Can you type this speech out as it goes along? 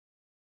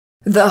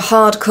The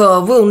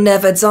Hardcore Will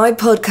Never Die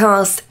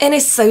podcast in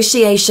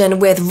association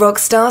with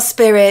Rockstar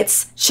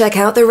Spirits. Check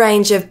out the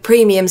range of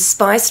premium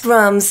spiced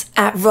rums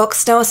at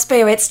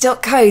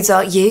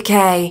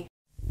rockstarspirits.co.uk.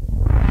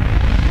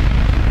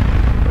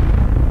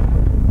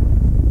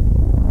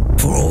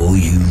 For all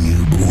you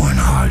newborn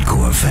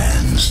hardcore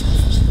fans,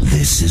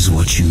 this is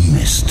what you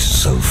missed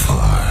so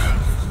far.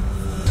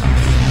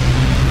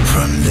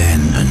 From then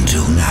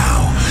until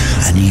now,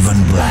 and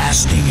even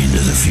blasting into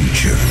the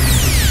future,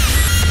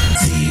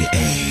 the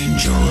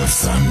Angel of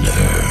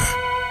Thunder.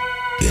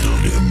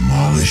 It'll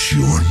demolish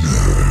your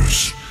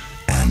nerves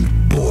and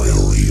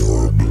boil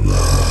your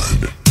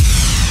blood.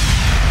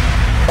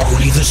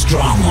 Only the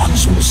strong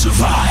ones will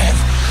survive,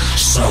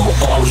 so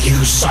all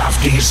you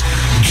softies,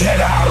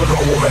 get out of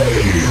the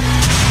way!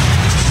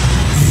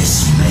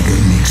 This mega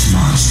mix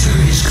monster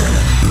is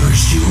gonna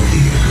burst your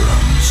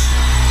eardrums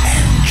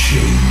and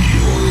change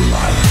your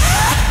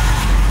life.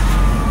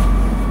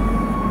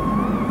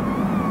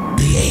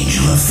 The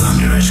Angel of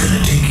Thunder is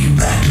gonna take you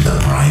back to the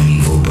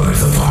primeval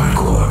birth of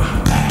hardcore,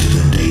 back to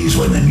the days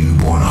when the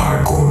newborn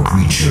hardcore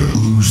creature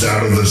oozed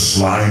out of the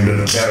slime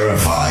to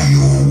terrify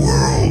your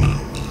world.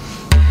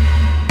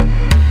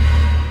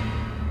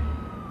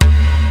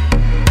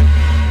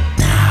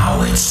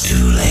 Now it's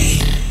too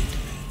late.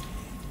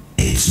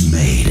 It's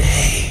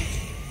Mayday.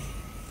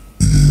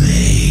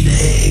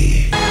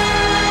 Mayday.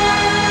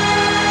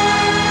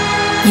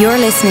 You're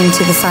listening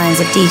to the sounds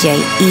of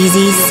DJ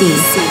Easy C.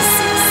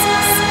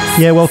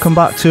 Yeah, welcome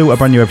back to a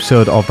brand new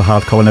episode of the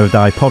Hardcore Will Never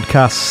Die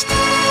podcast.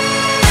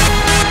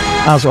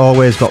 As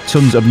always, got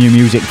tons of new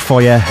music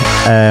for you,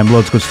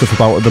 loads of good stuff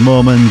about at the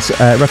moment.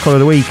 Record of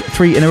the week,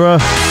 3 in a row,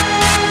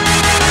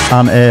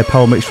 and a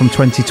power mix from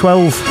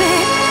 2012.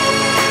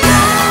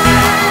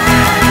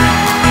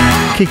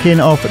 Kicking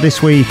off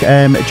this week,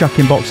 Jack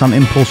in Box and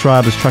Impulse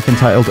Riders track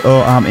entitled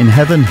Oh I'm in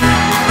Heaven.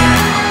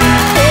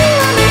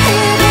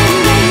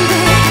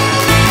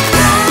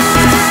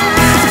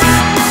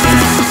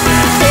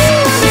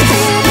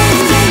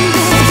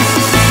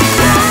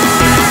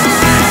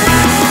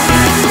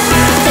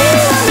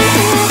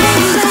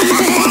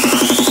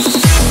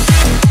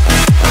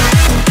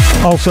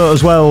 Also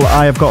as well,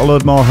 I have got a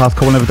load more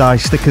Hardcore Will Never Die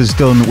stickers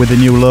done with the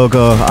new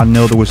logo. I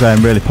know there was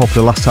really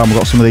popular last time I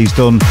got some of these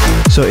done.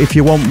 So if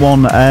you want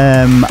one,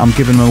 I'm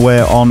giving them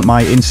away on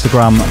my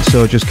Instagram.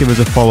 So just give us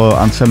a follow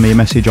and send me a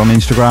message on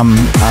Instagram.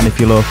 And if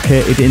you're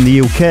located in the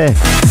UK,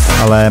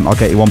 I'll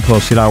get you one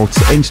posted out.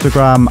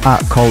 Instagram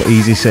at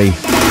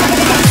CallEasyC.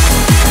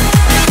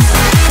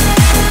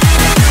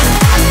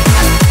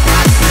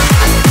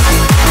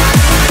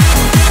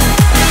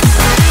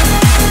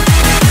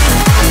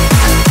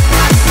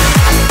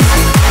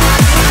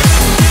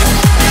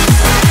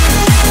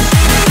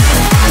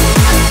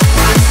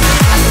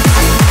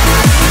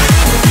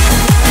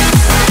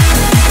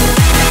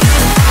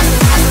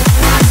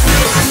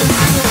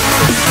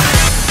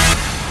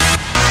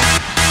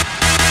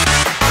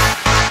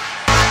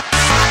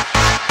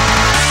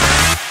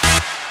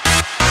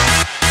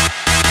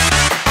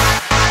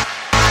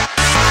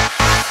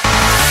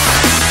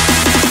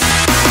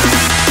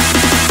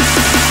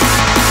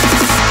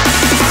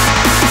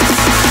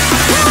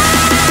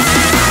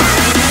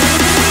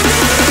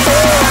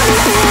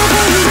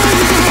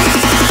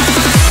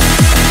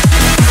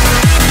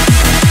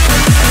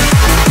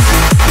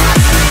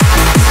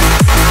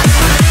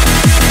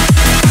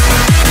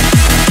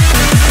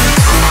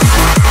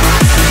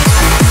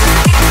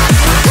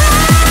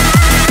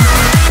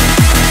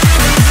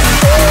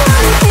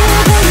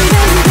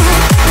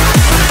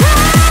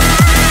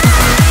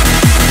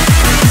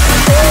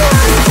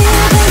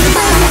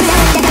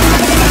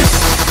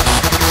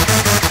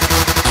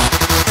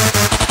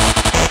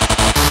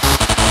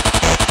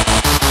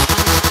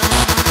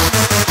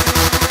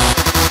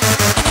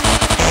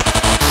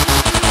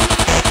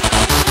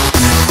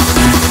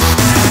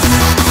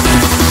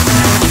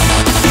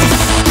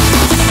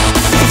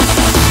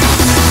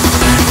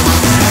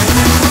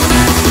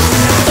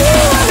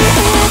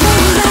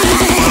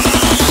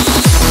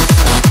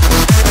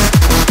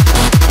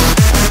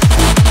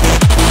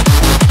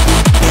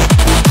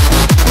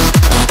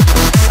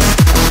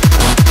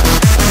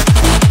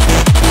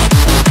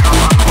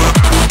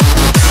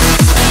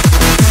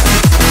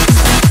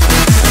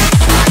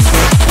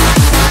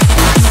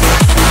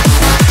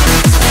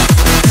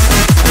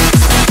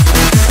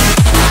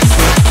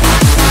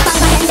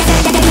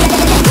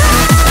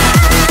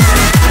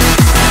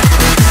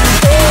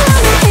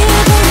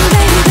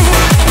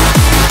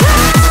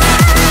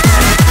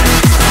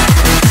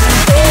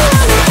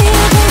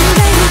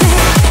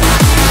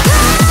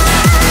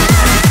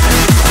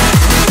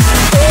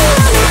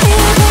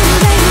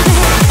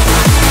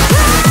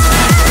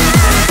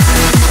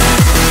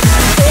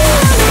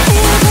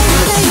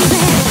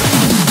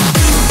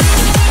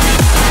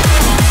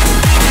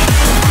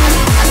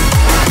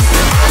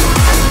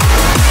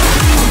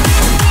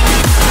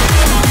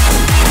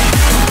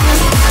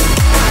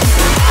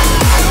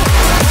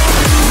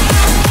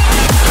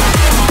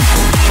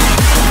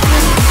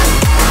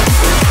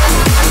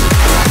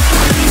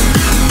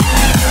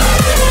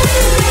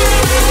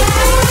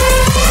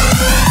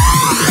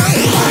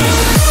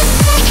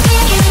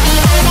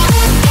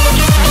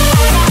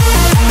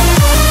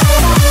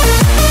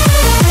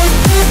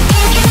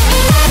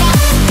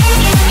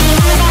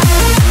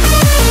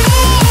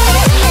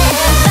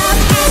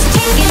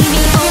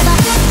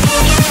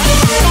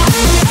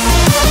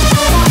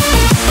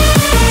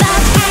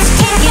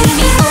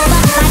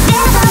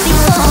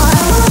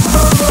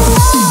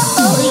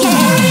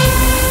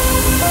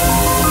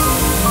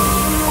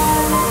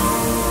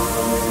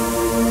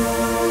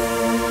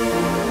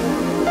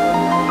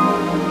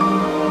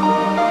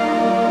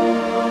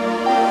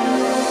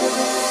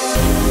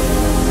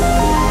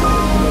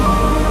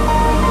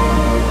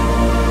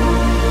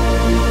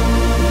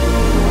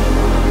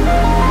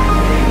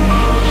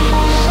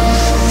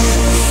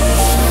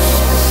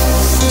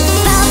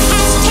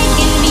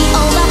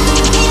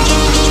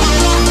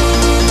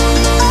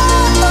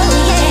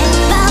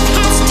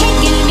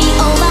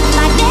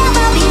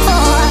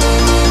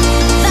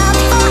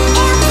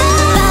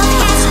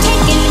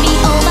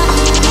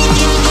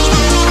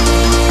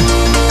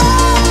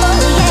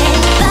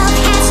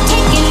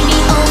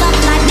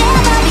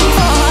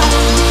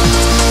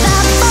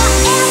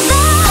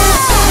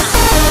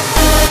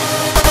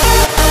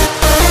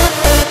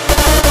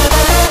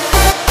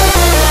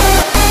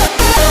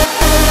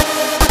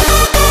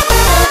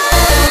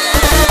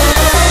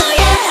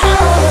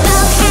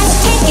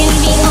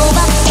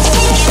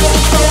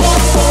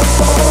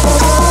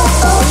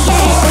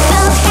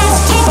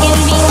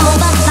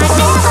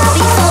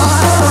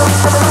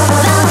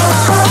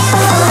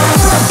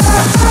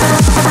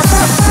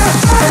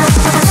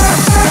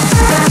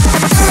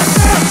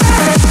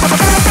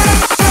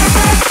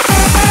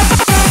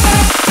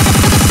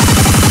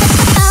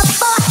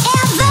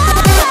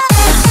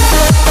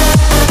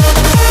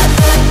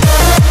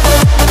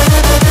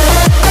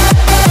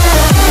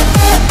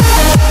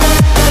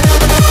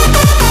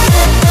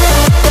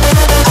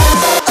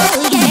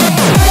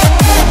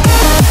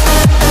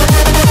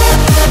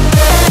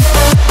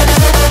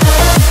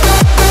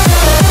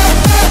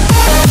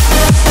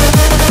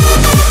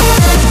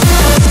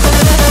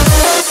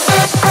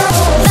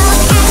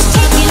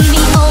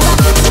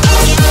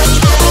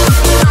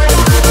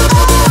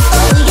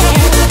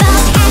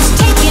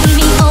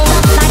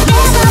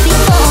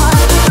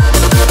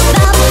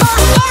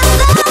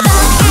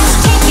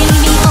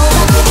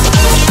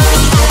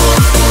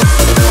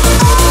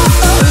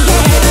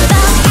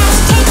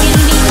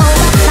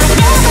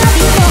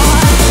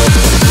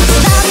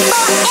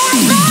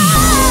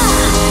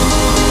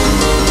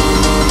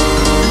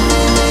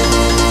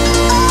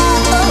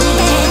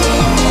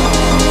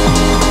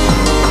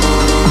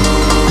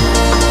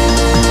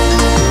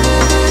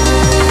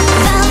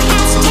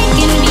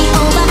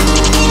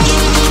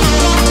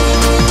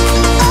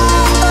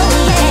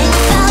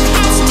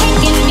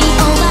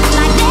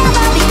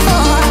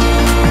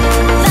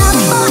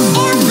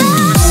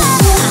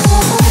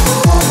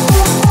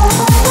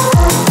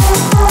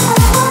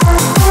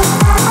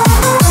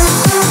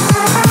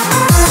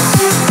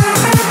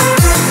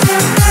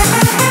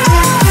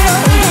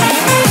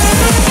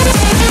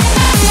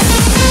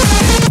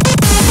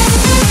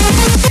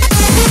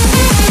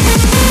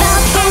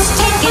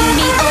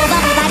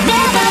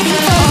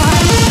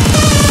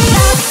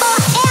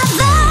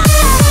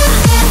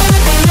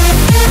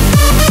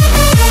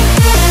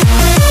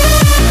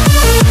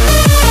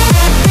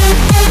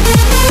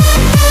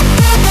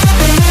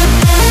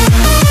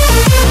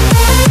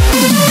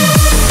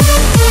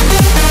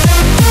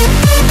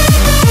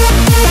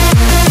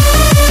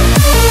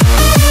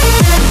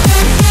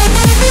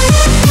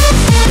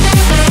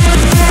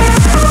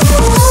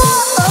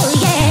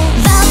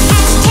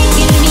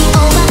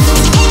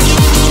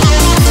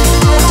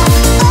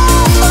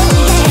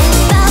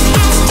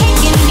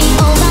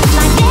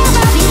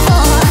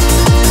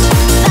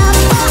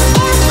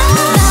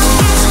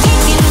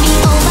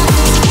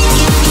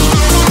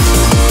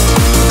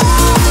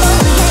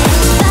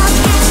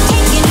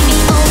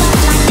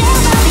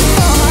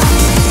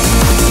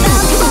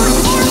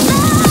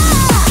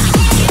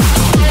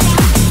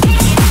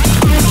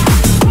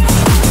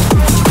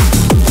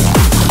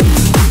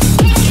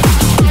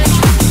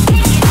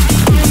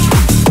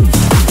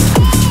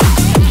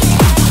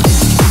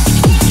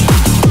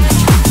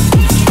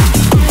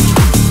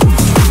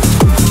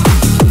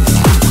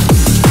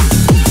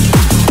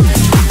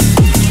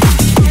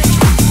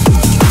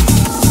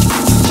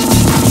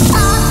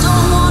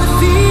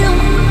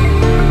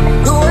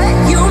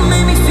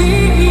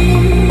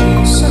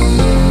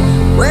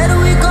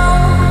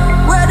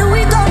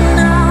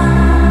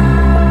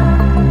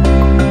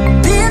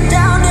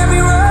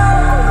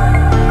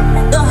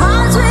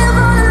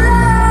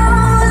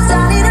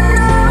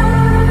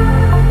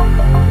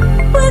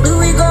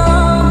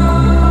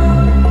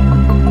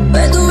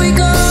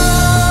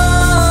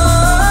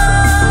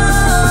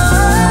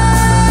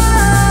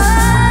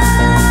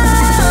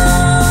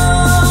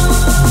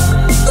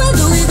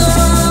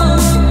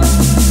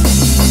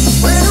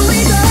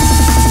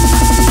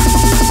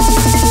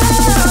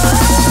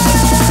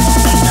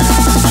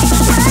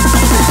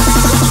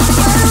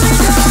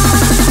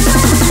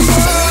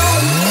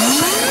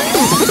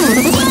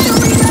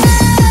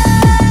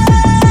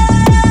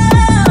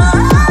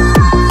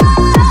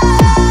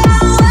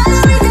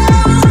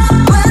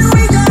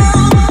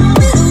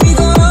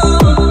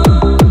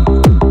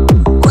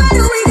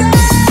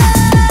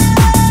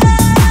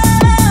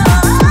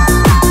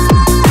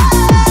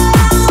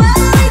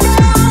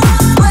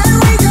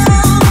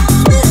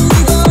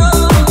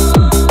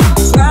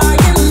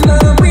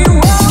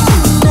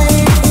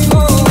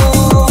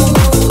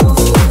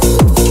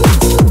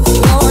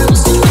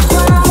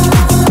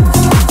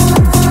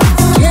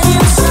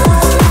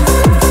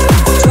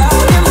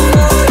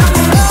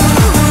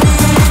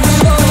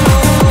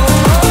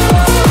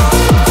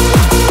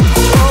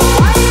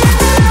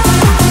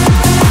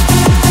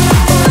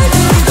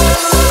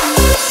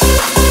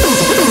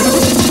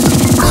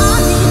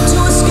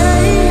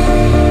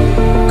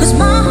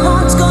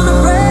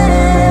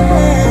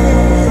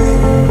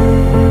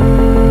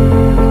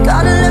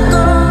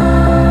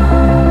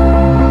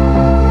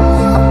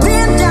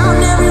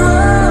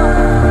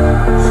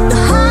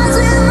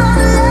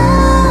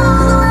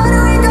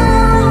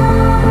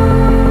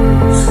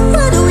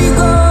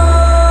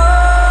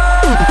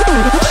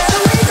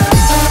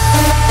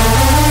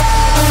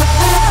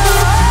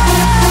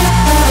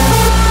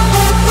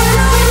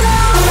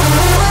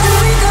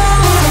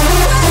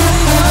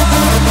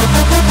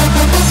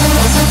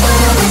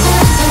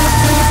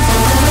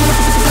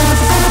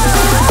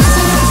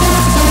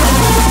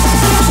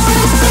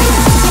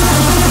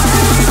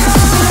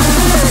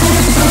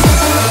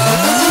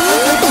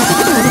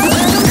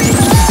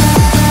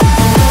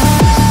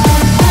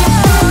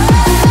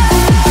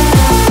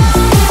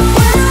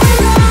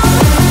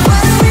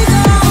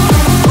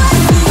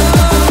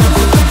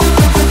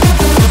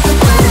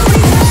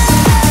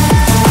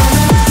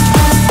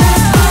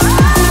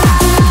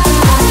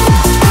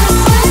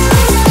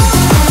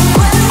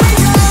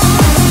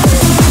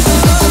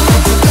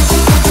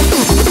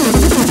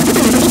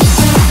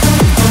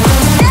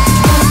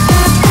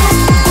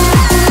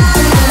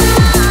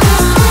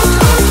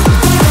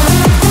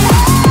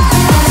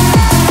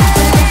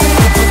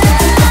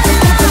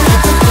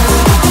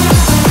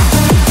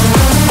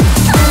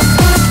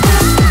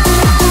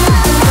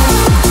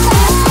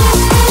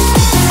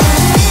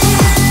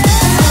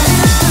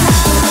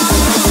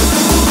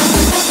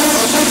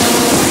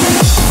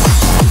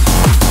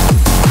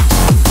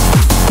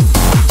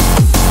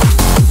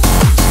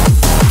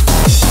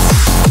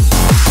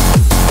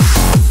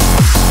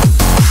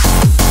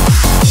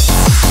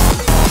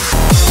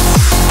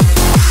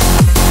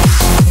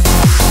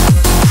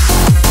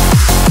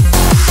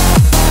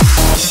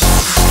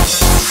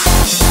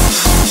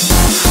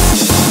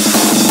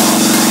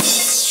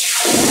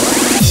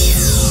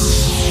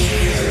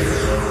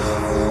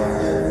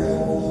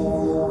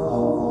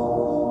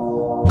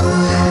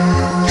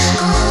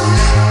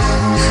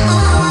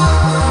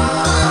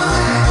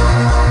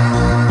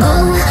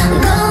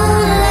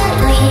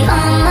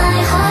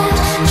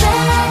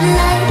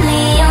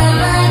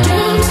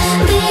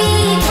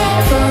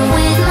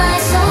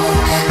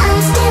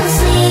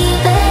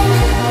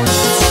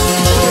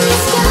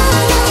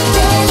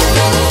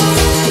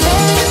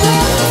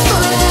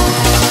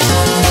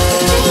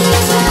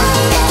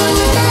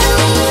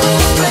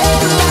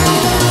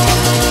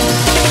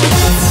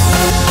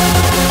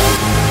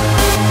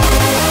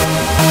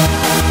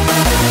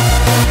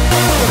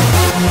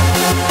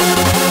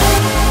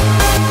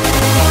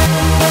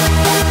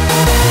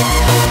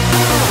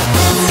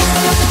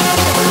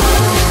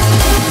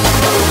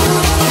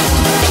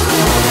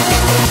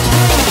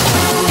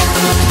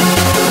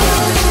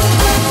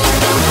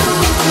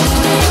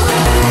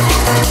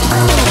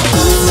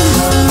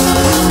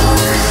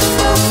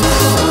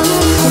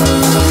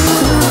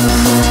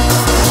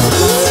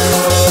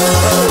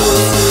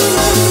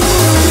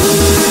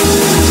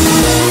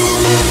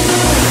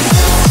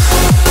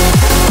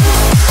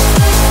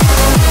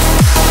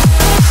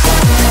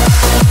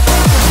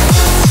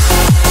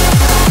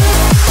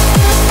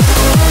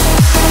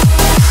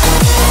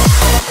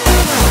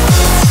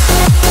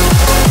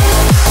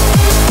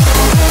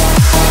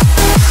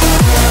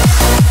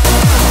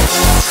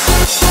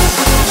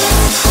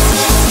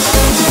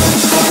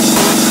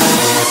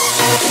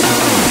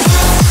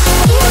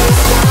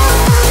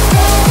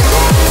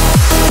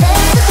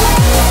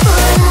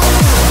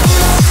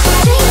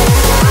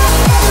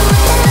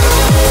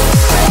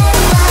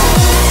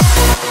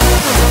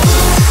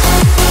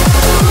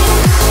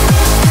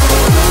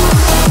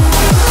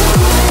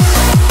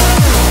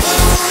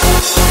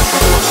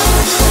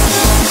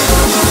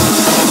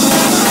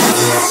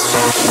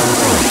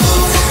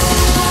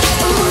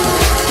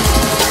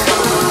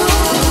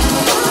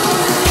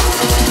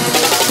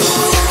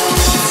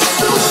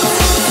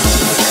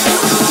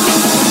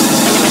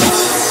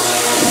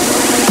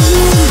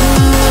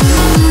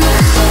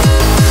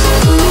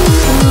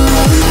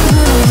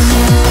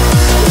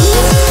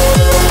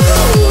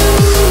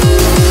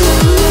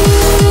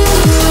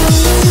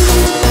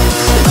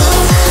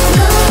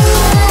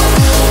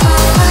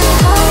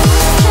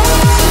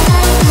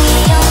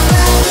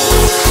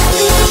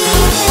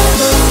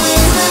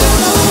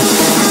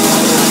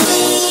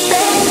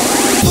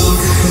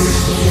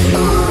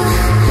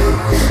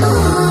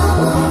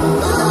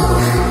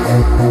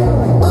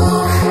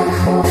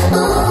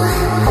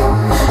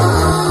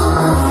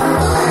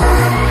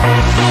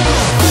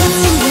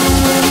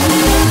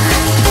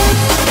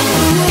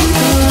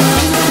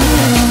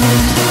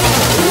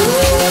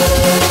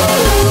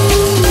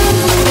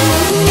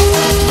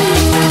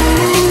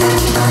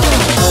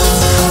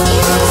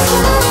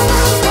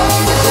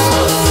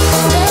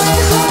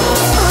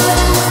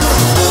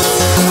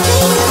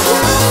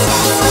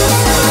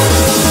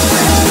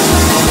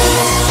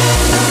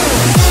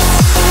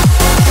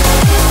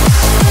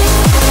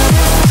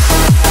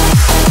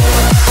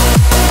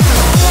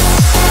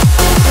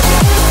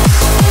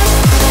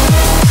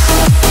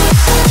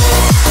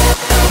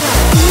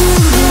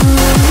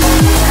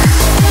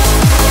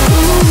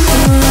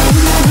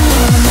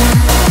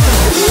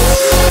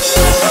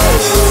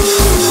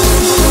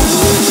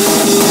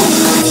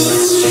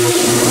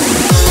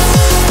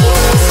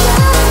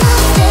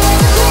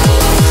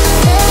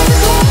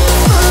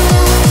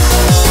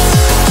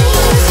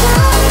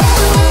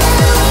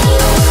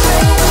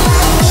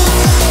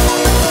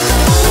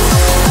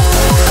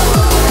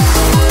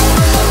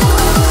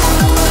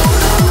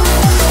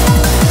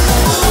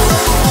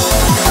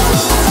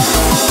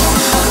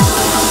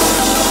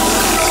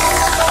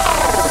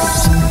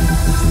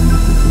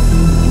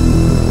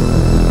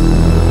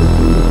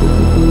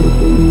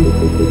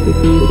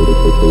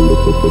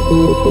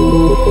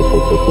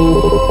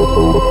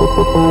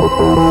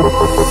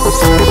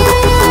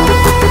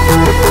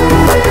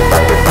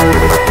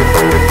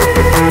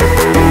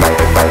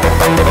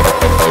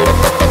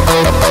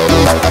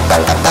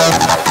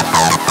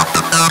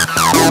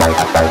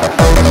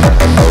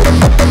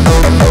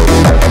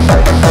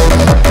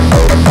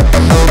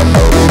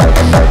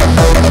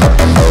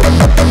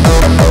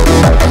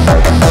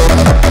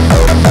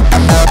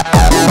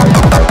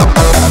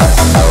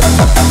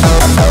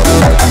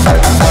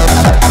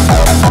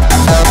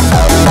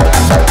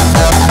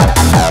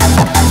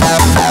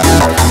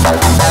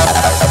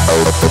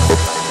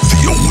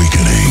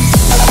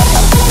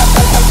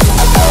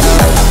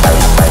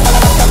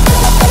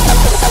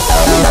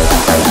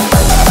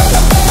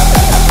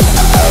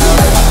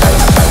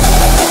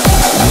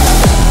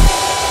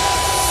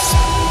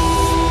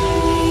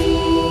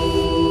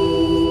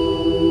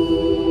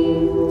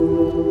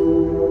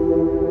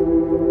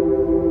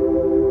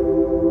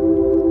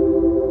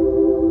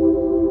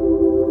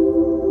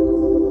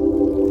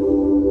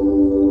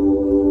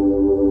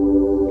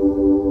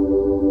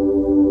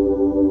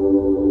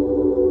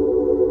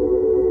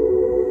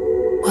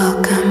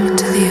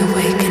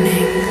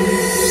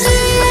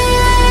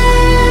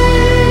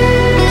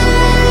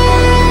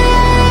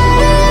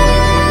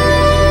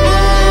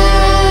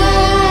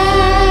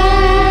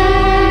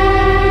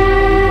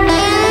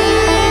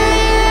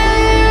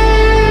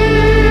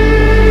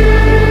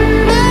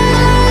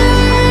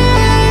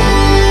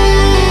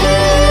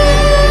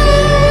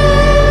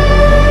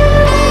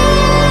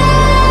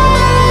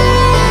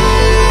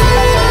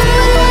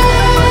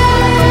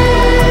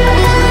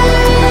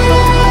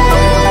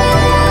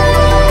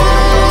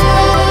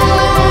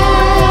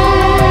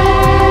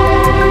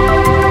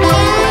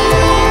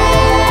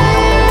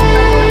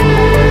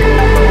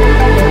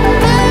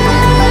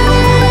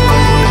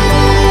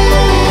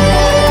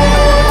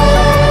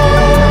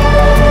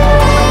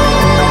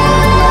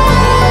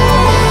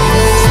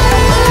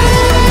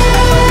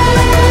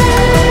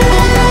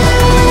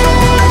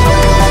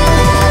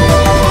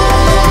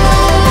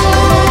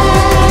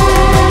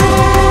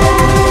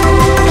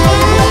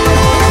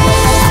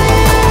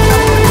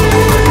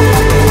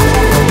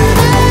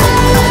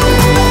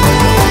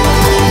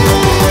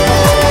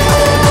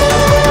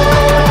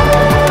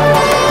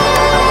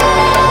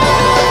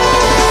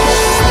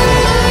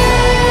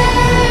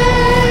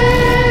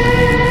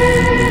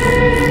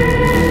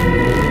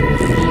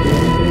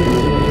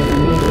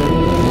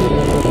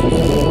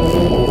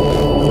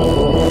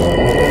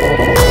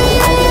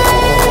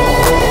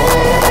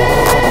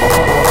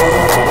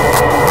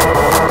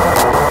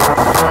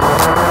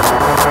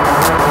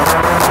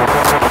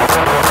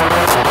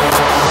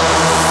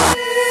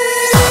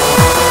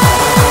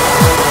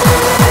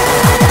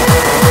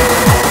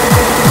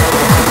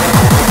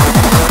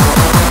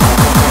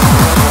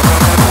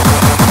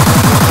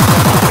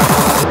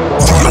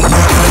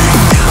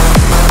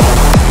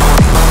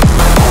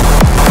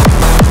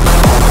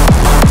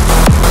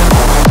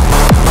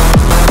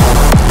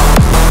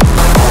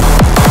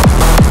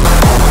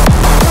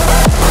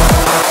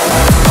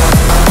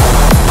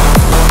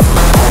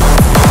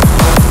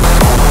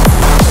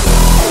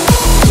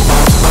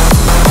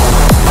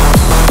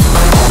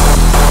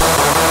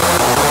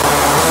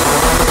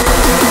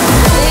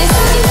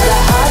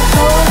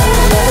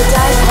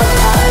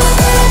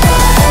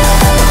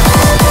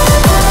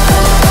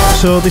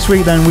 So this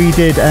week then we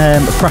did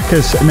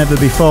Fracus Never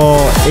Before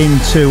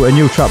into a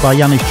new track by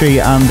Yannis G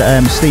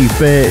and Steve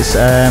Bates.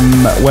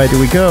 Where Do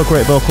We Go?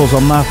 Great vocals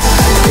on that.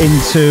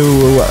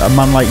 Into a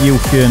man like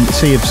Eufeion,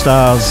 Sea of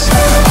Stars.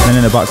 And then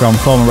in the background,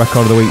 former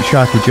record of the week,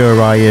 Sharkey,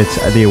 Riot,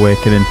 The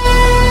Awakening.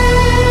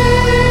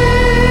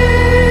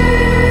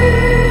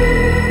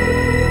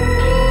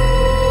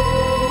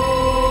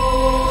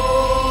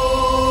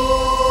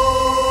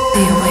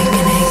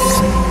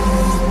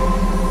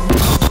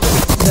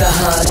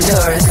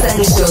 Hardcore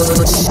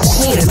Essentials.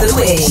 Here's the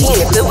week.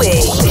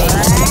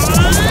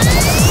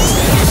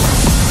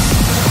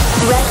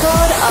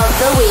 Record of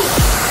the week.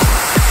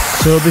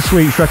 So this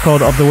week's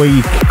record of the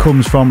week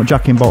comes from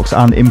Jack in Box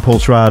and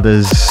Impulse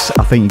Riders.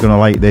 I think you're going to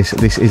like this.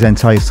 This is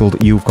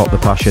entitled You've Got the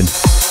Passion.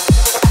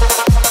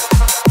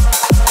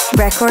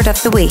 Record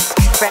of the week.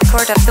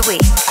 Record of the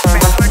week.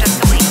 Record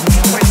of the week.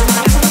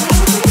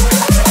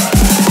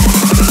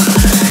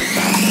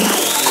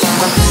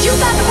 You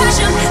got the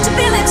passion to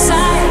feel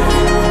inside.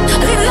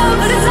 A little love,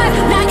 a little life,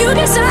 now you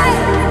decide.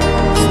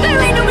 There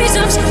ain't no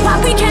reasons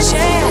why we can't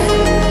share.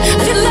 A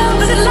little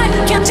love, a little life,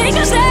 can't take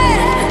us there.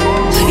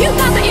 You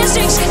got the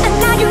instincts, and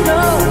now you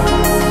know.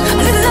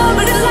 A little love,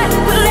 a little life,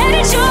 we'll let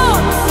it show.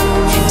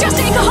 Just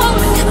take a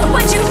hold of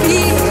what you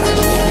feel.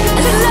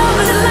 A little love,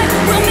 a little life,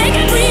 we'll make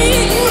it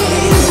real.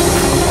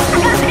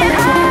 I got to get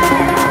high.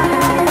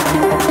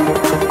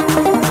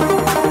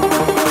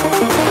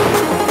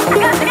 I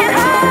got to get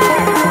high.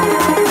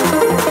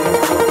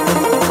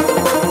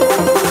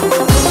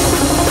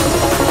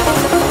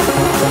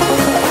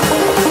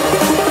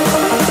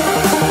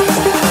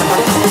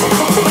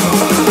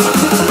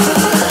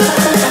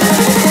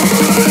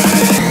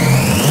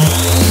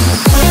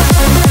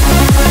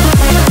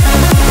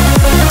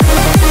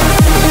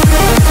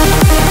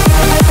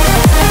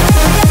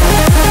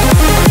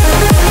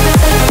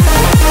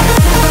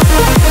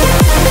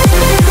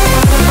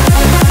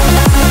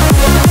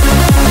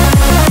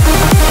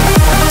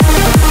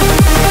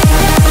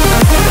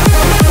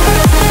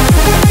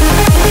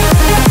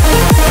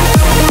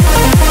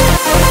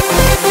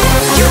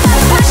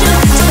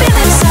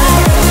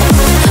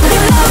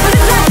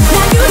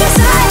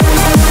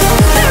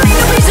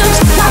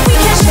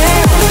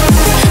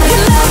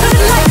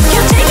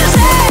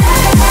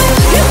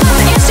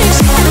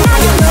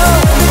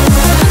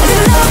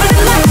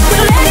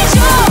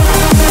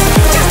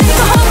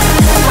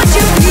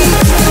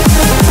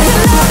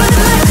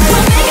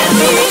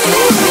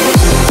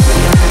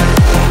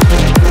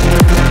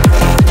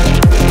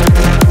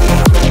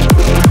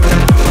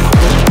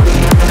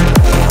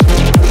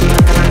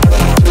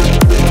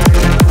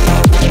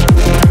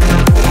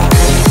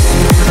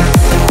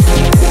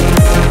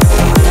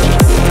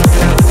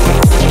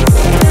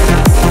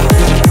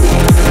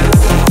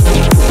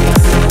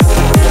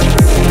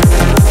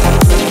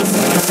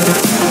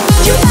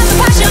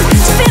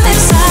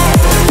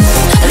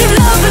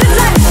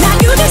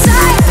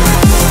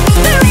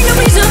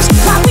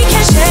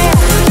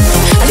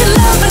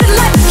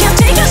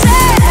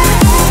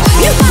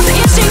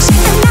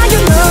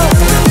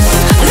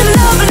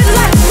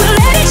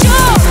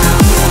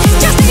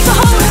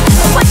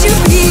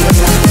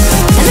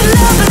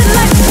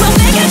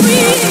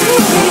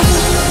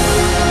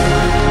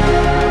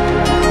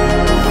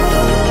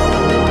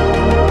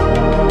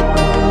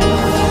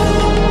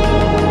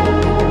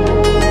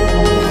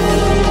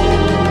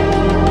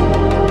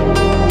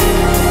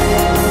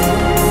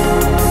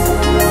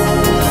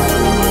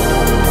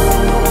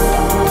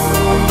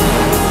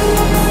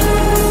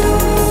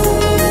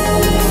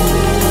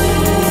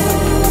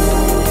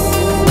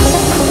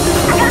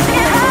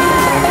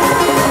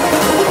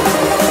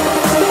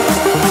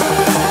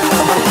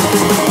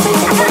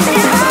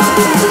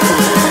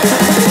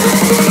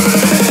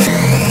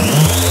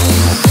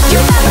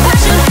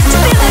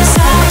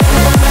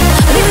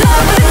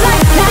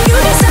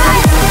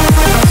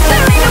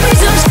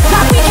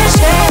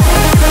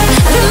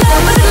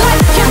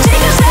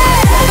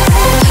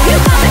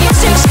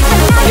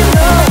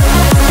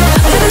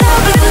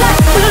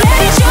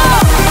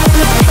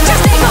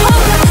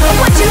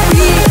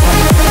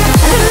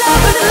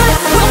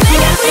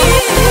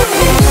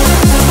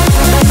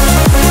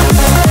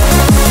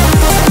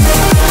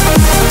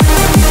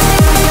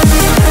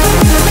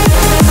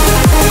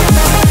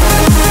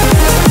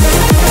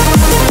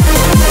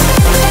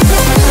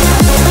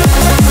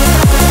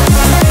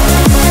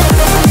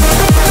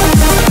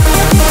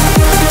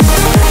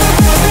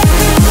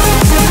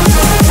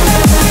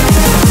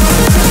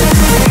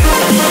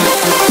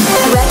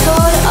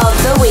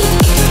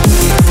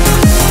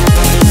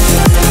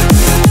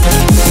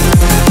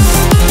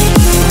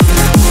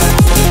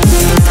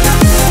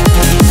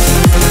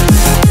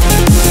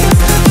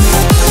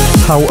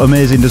 How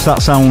amazing does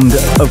that sound?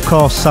 Of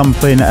course,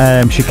 sampling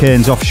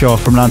Chicane's Offshore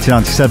from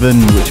 1997,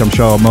 which I'm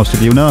sure most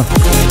of you know.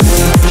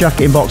 Jack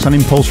in Box and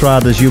Impulse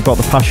Riders, You've Got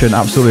the Passion.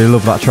 Absolutely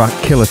love that track.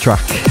 Killer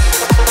track.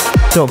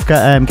 Don't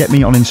forget, get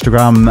me on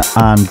Instagram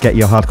and get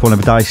your Hardcore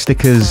Never Die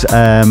stickers.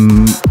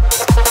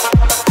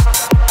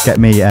 Get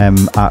me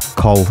at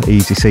Col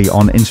Easy C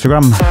on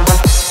Instagram.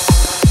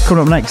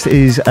 Coming up next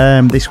is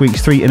this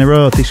week's 3 in a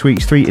row. This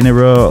week's 3 in a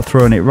row,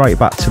 throwing it right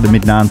back to the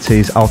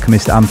mid-90s,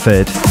 Alchemist and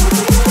Fade.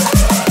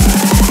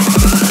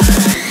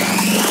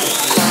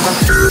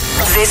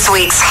 This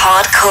week's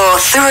hardcore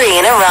 3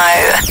 in a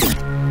row.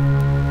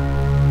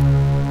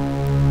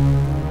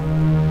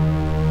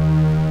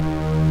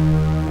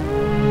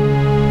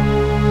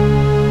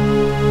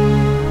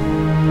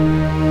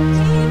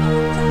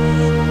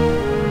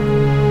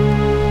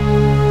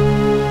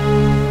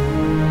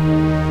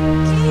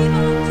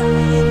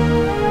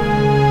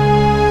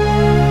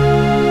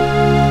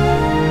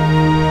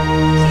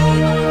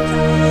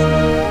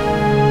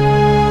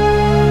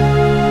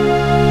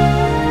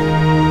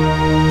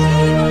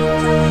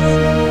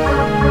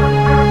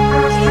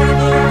 Keep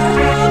on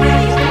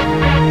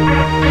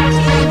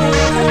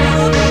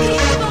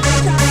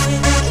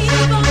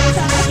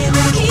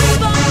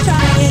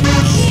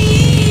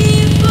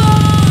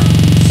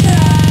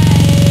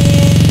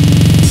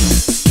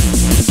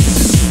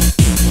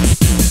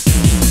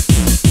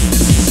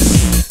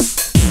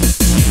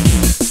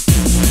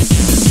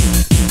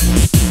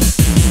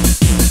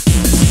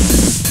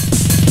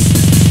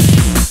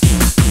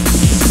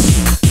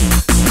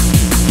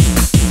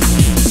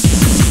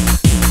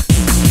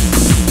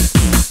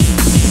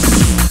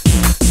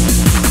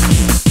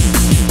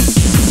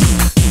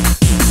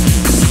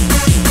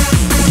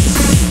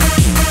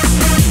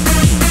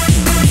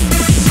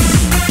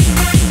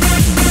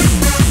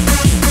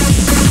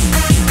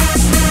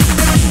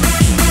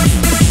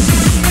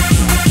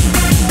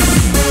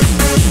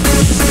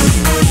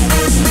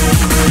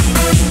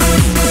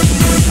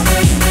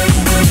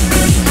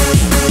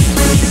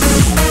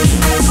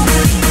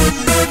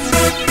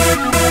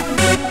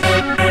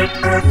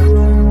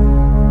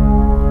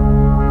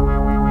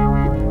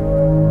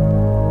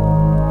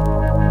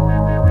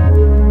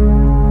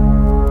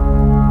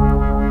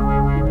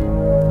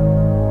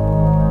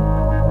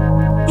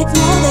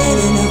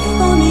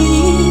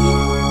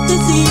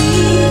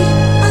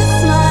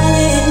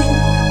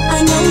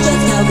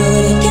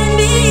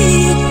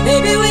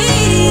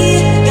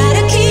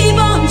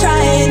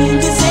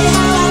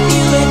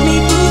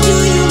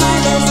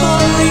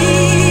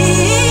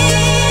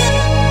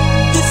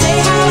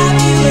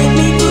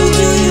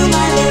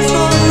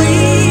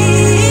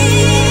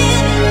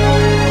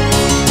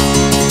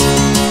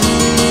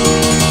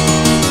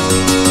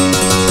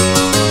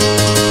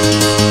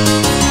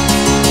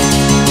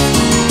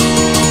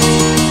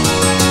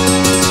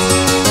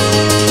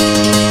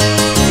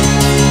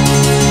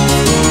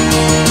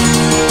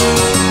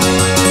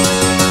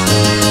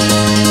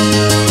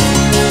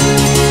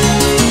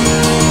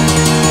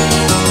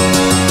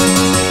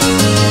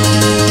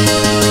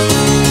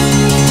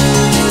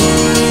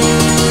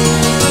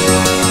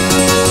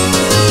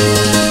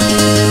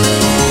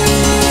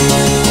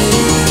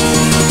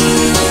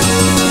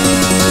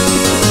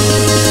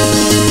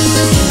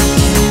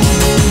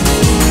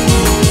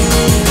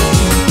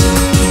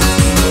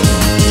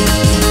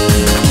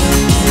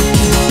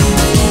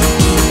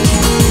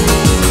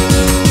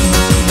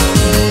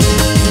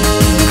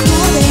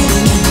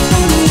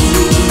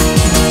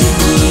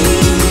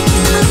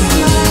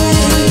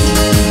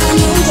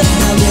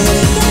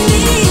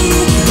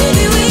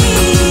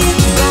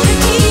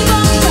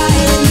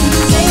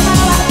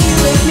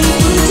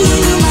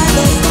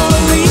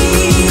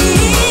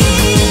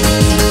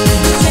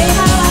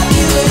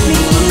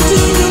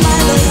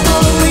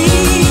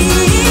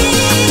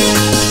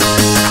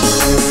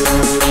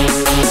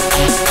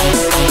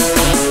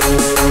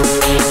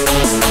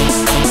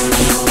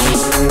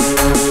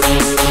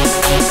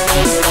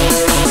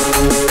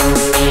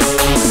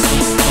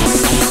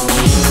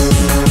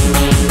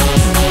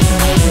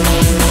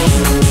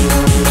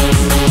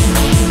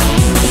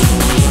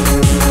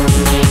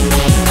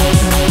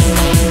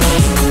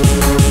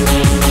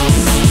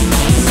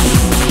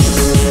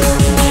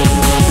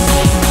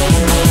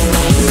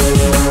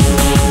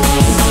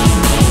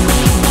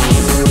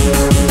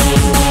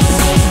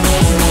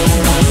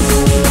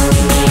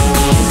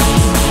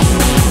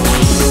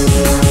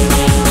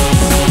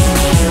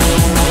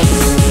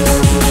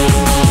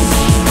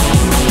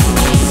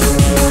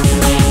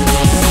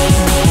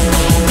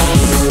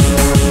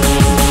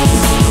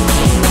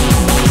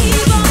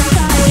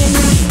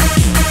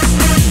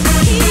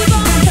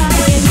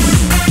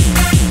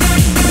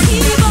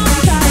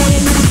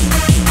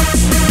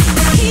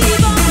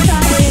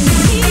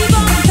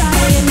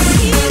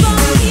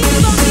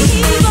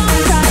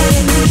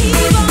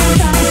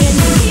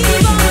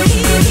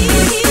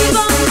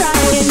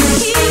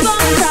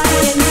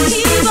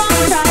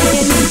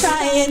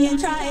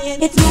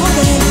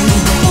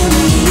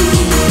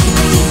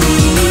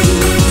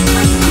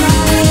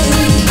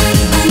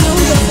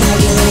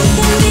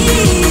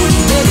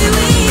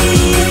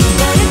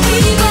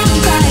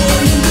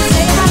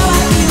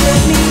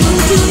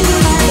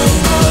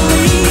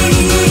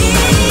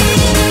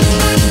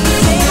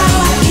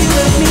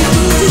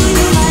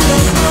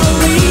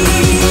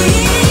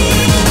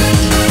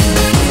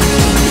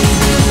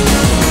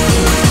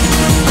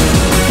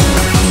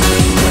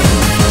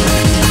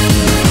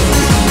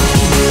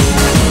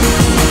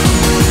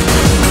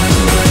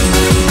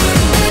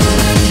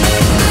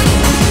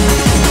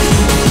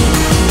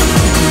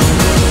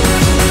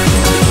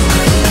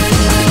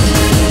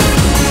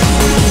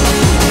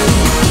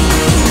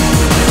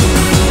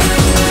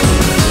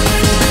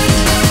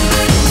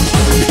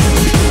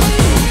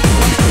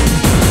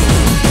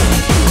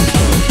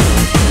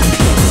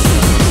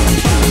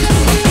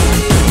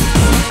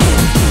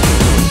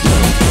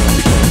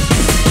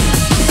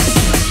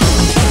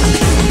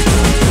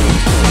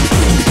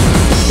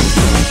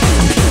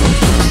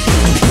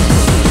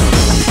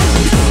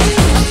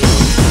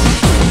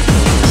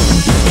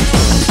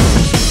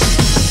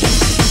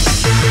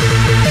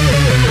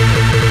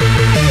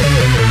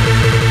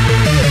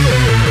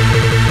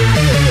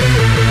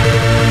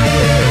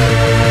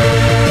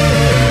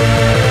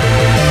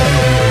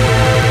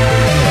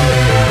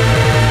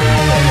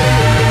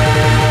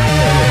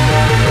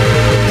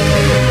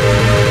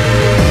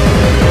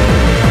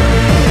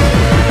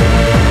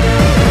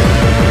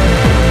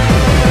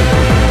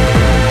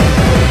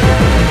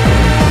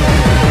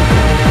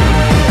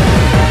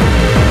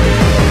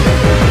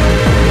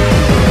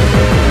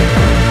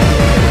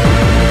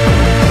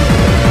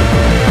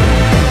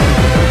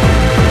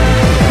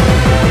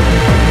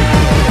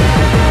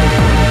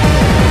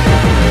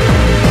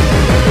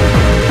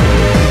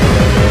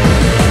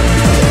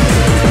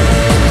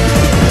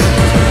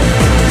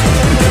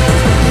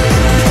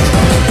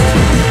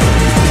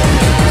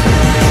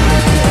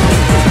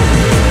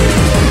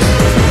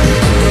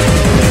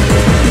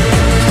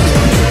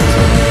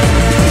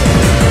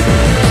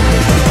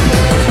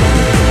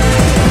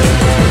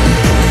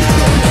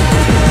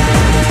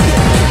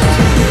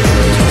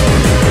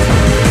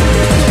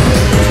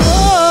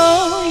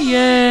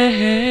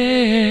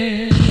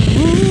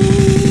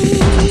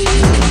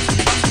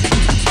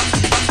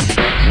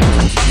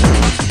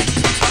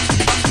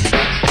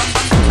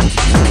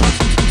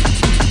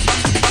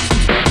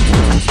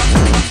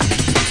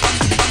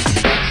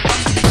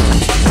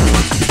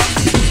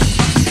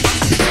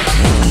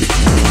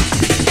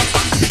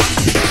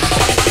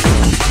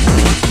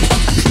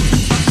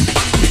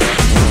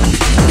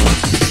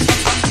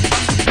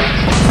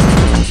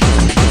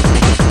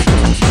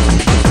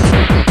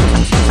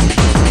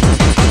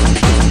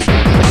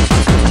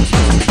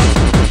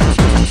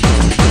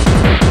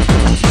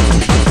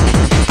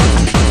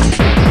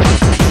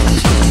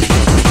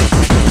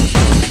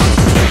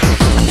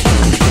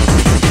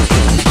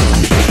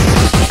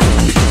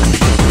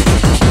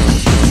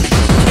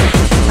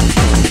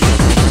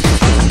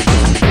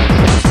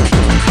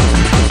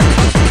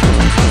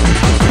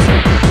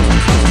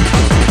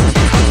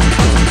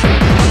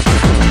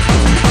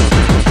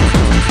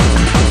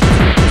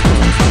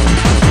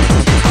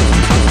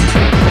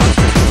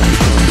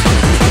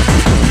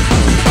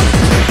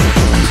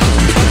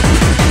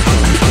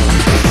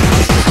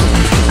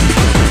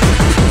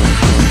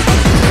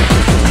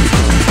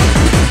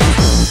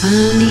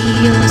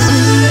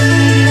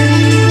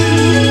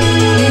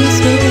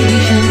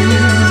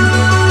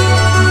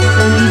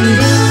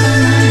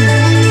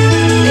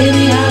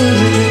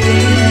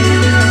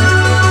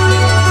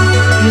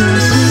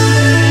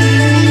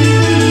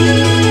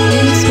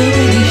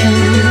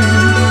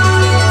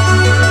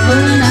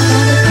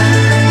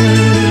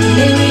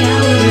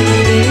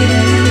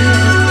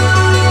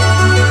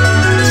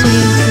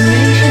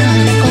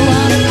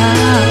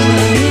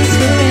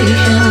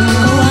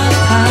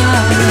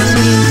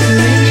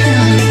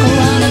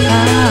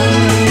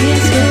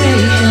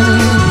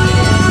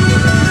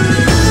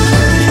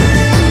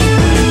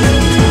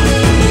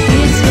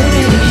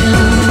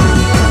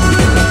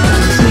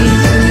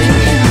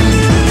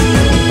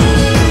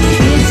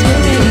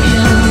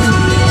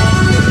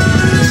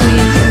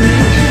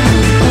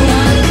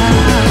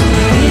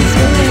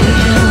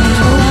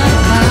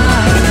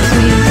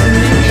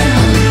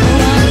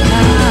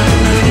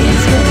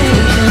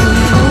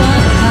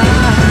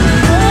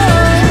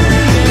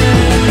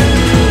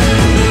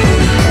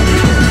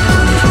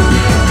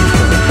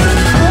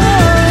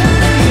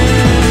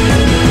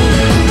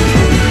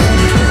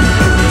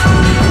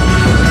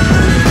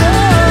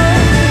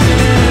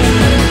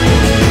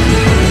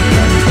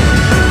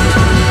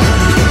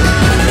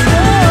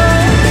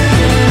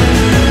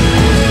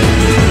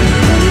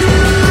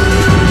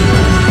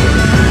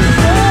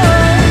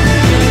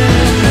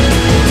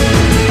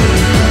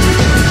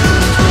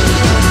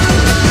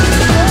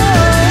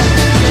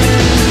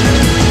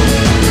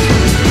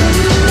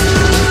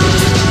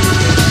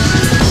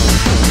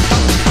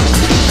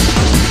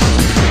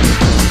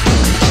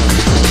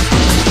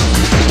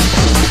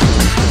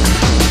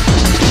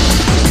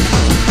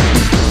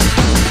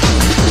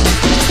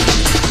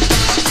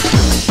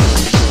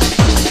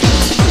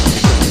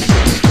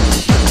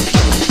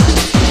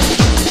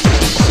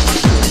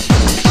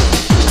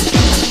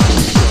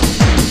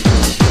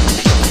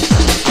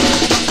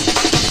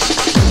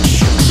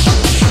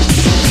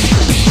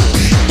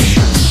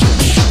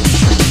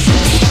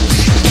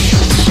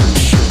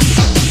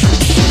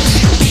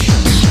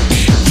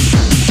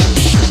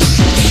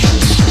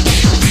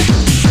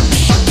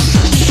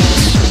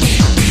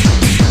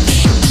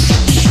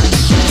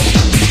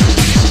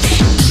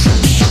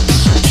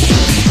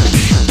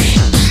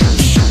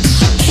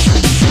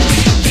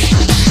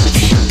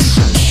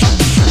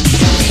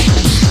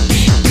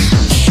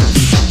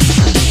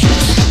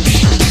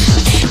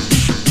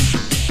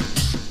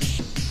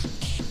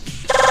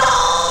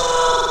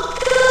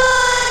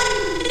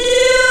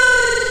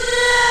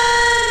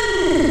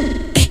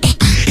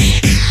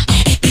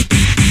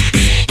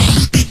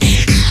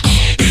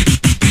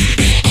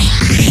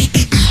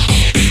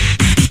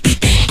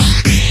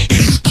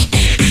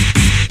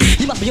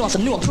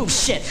some new improved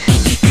shit.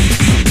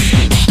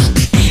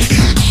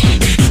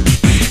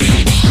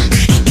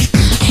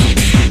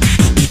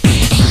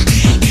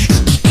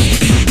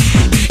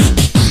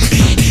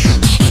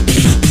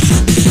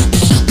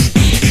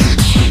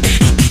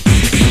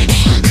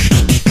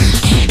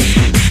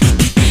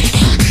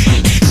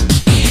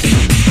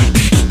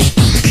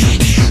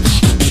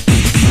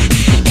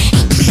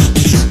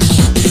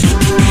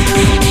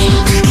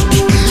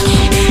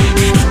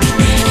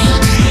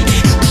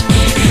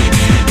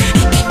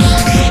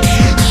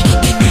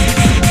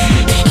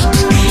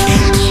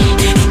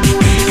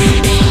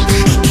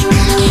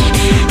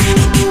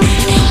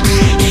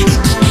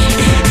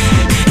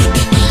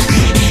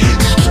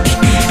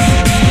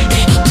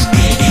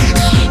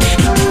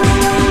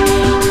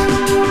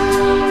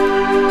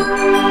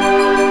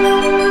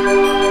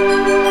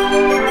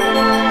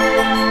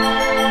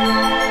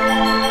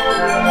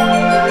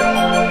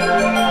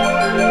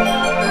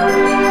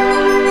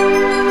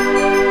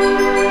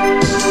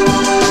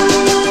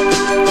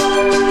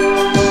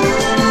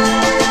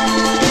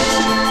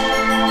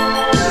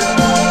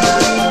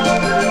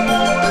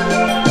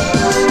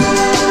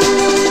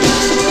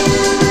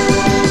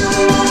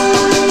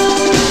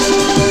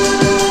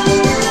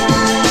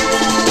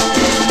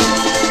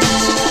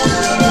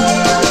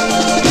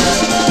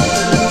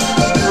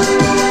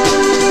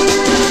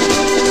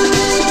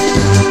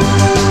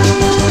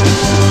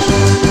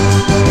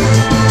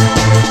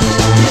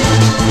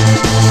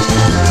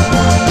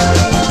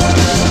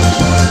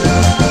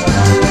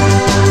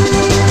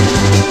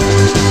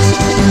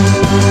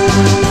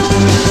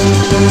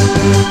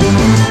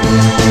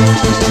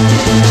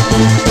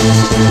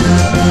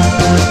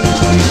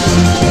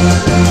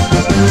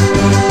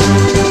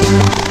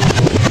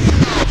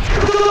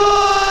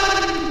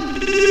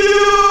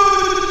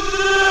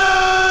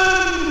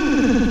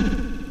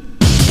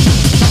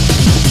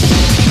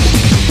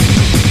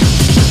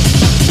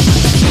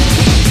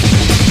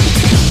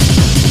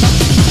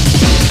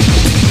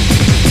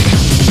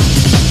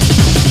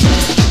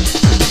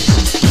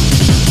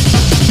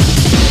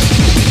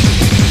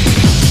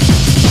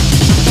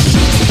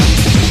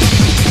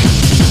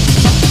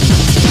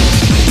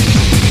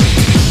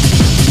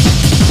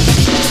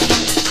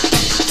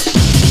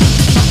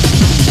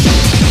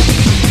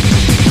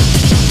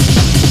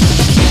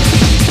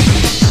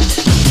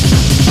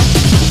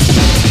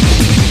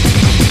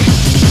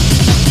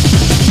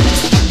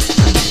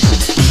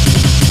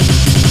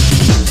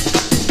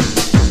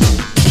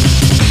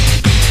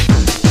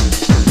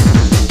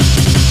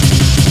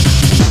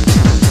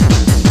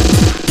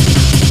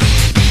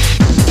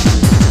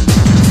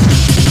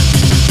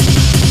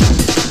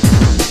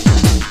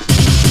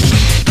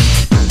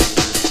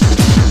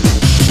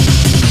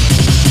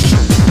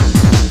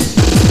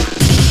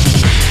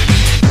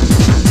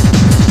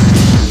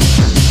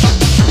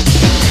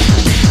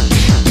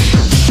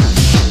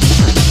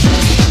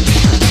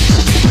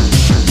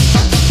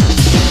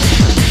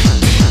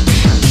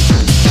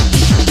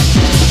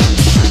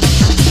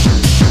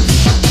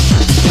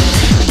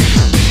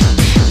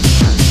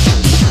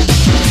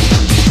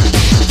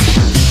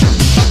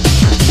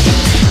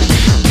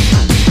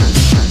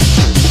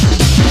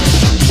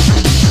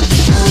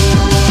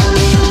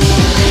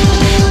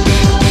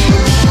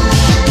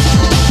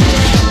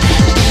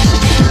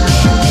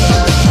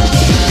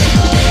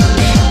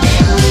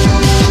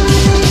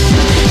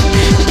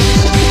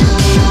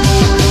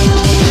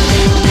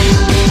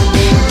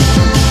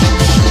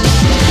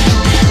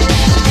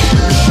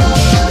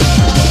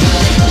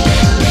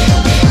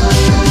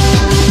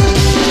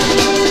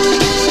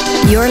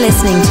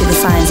 listening to the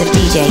sounds of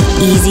DJ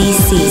Easy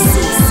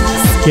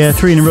C. Yeah,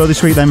 3 in a row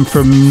this week then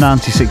from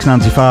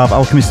 96-95.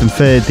 Alchemist and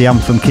Fade, the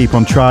anthem Keep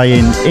On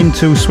Trying,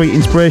 into Sweet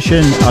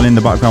Inspiration, and in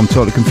the background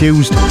Totally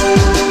Confused.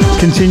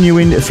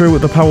 Continuing through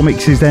the power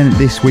mixes then,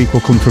 this week will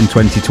come from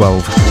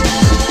 2012.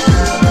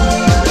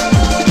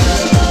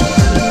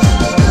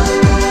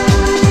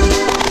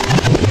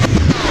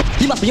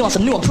 You want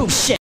some new approved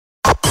shit.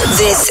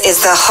 This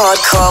is the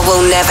Hardcore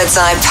Will Never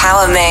Die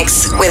Power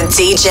Mix with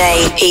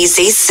DJ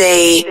Easy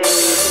C.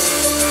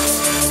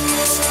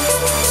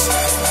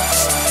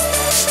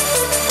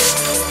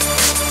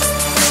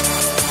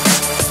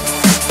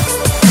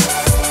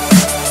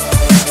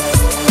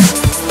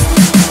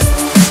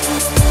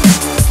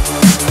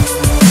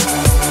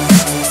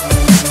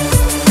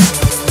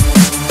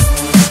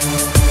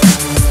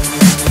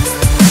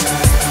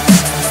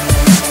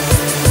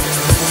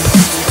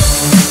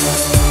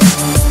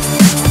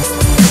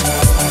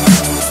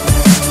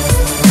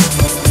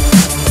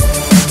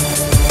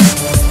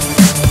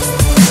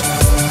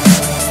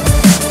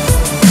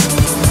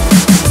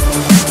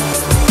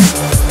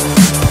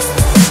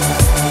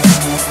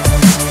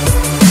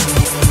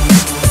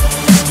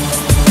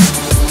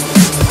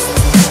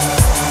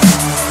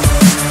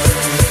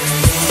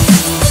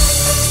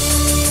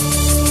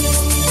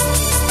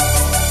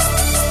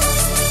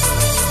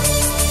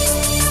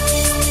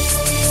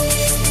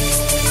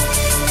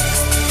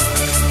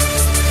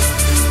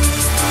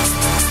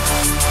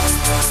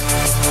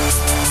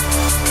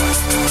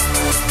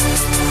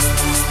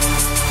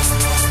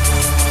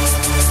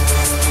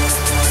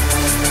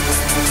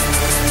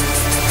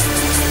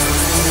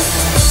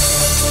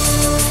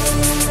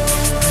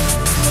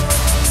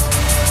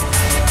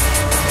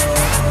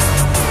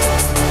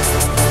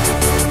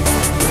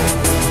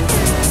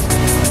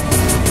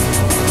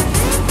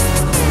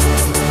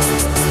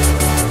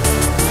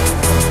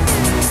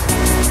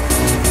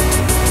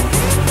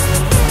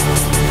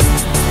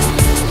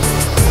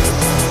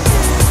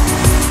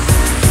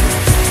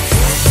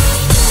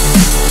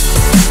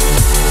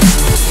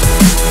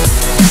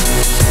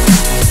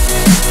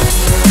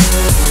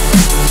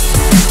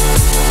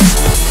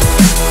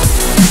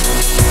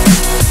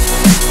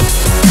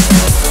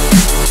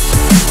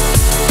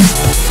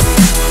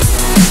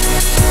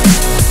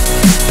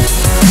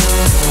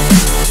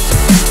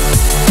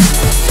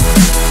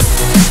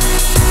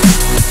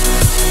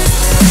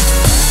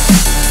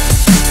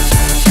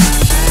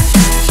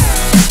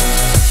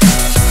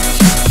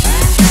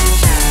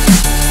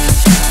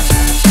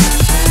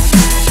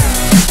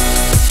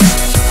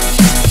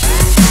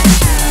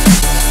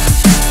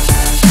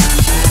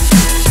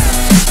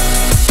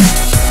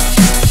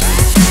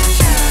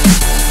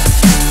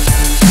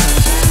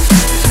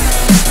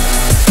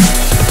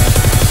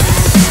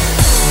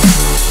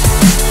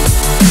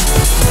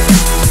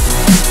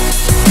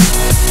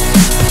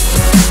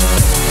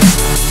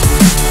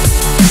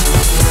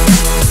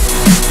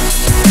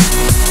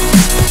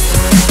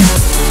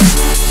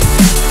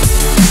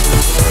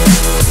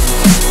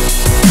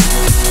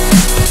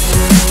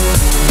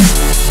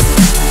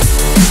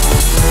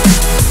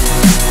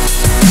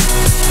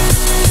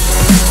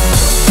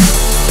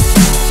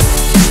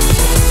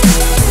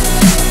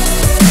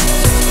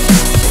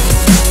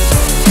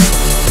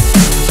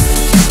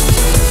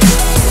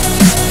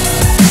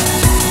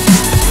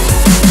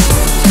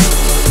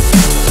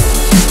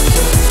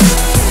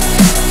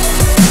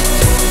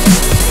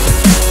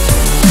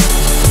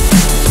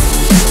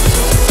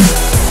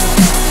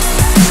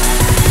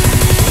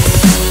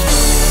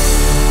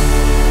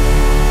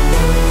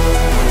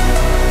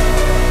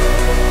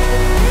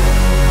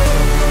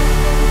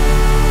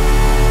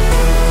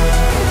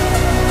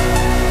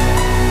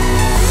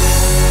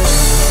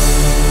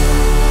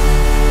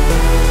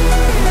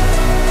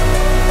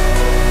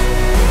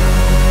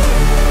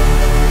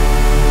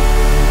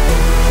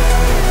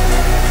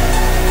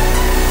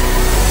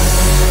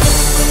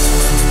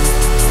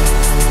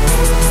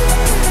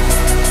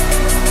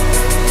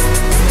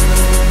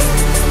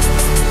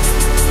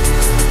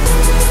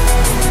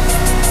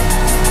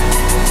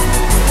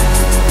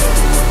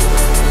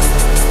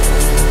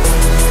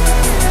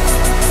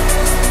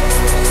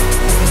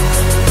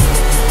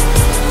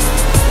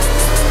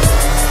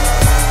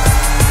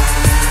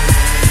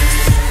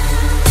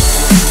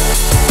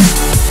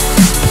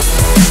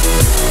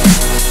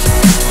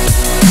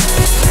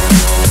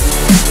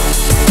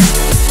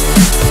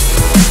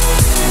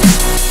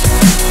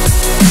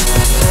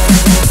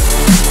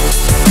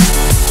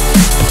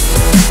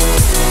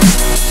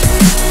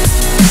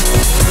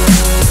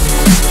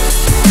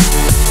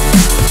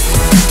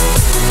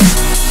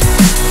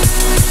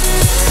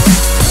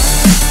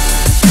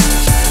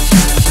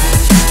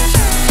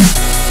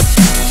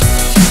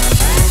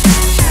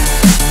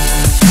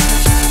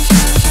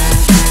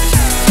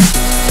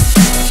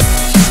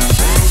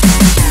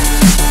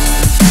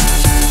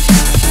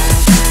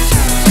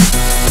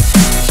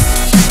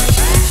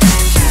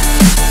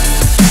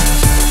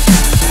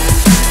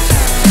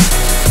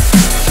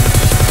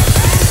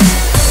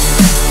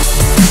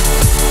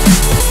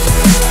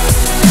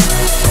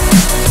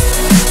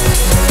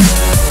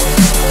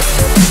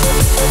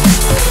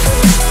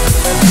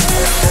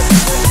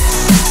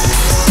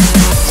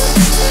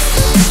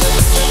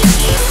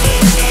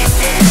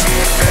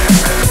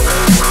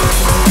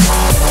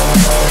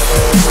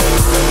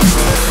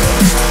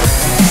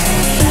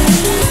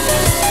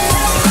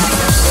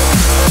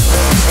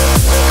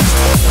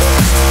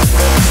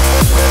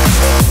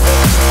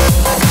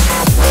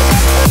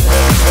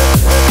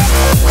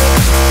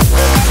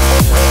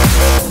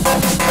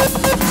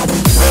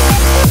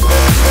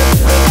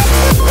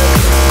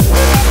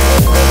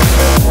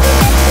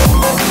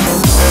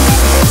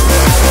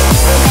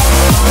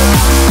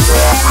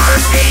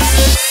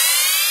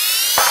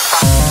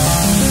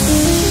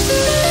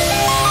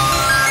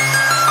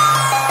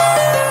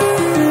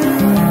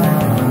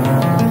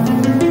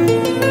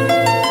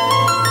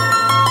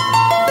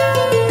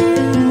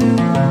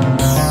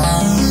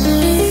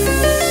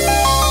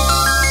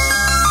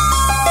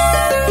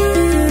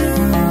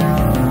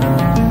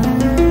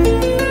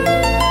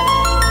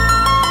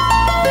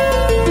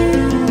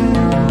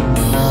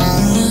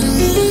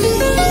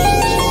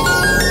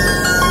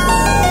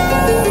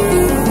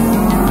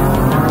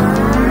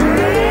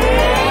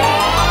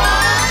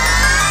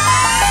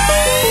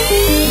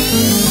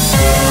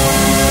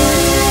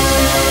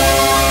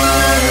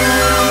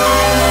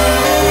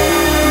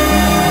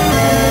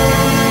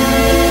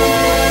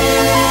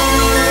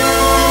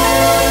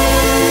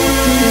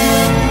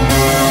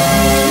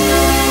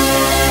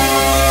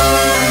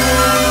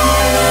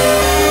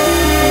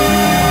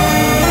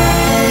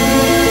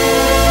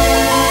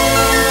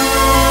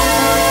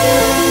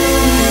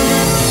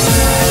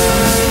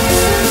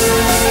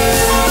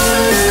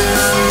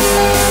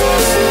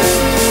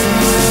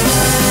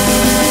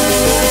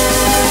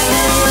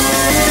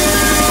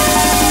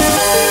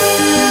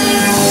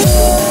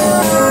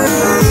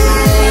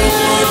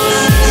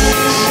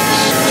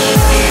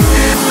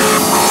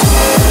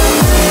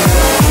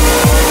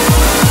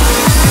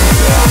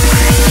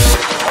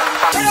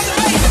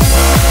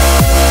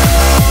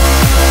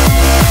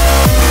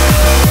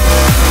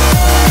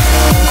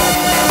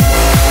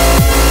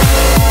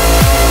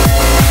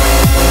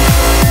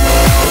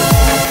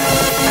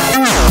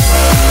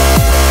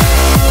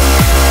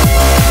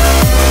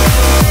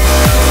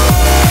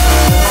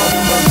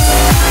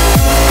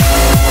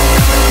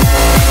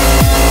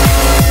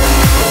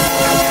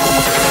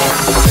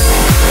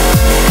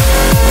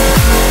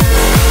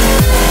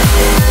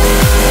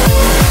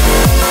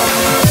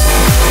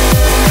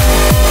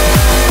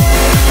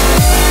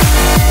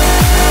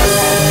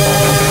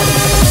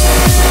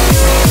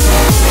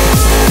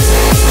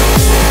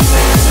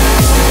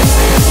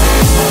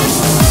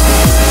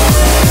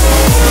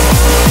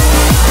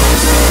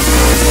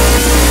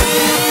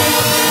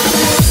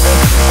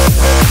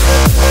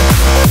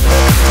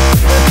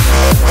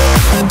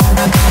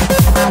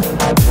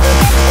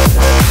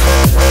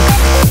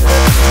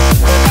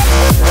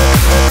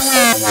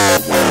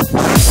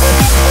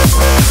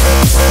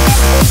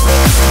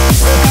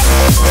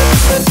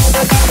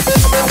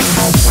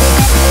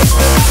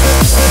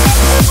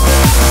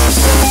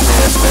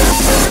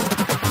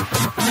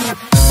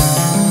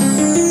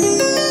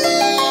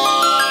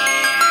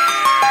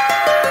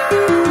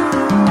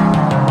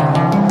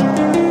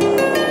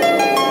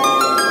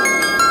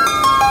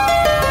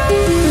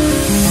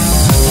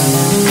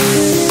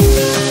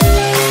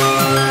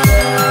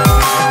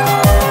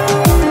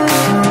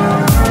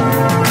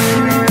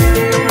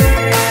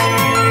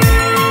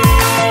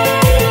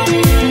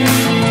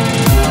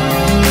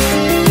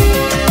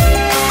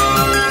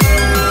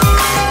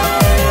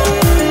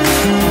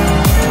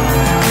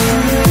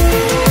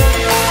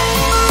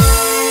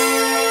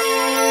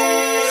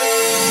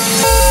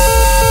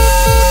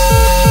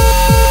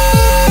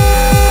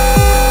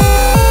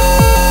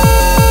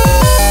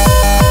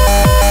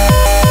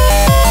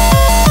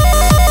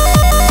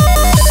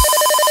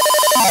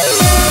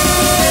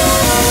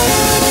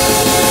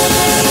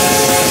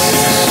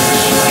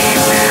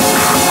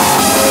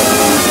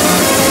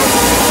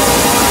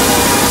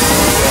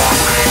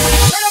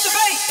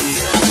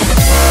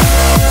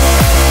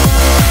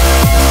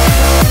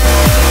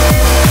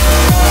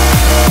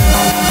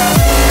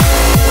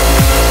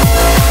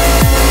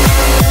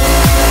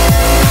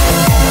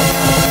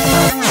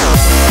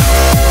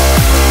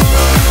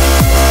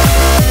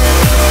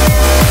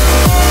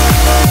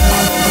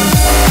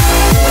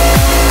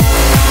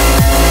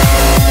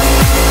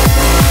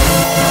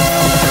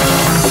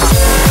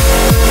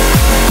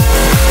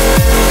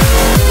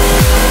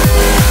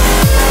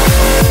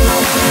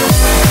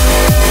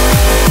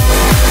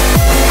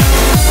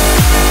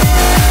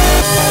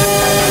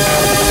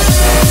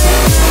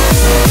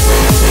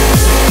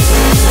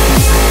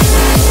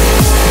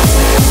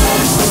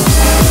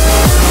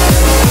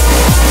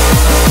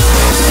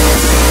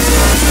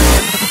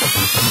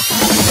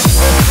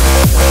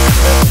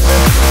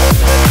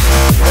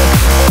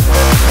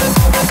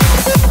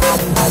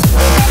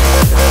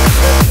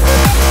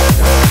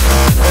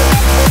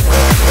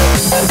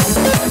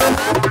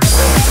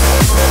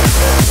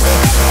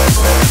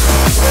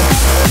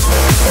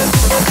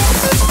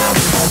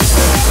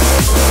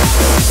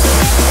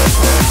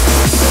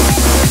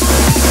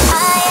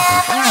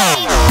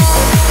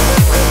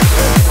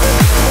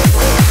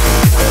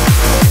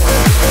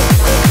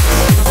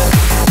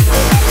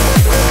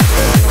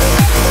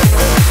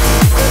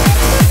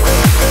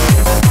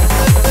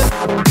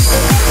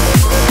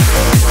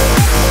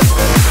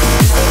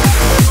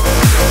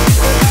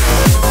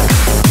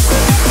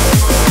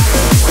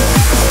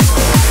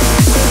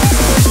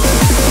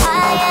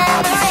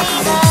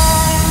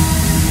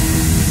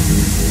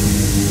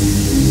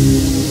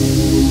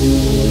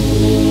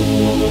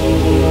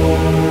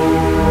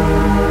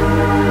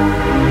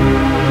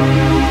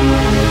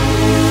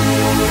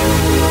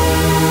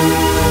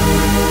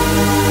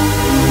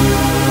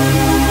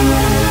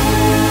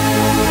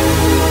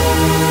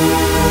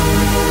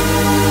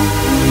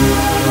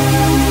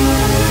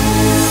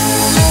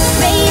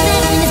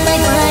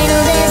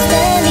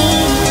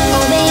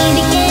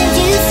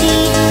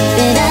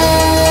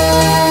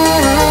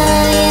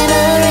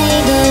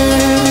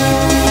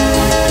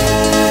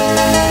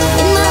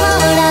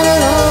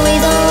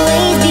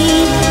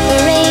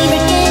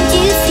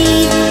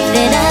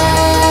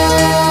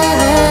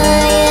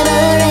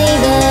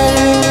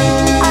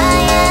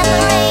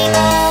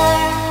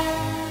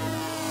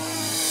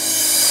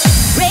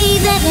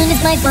 Resurrection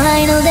is my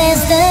final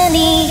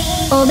destiny.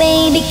 Oh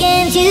baby,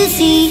 can't you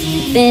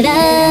see that I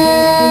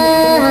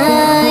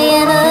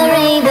am a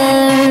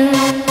raver?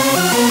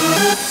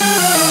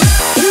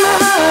 In my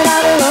heart I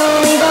will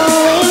always,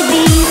 always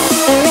be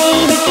a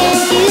raver.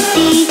 Can't you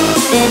see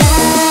that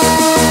I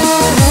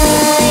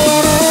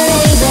am a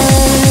raver?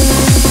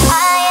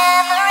 I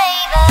am a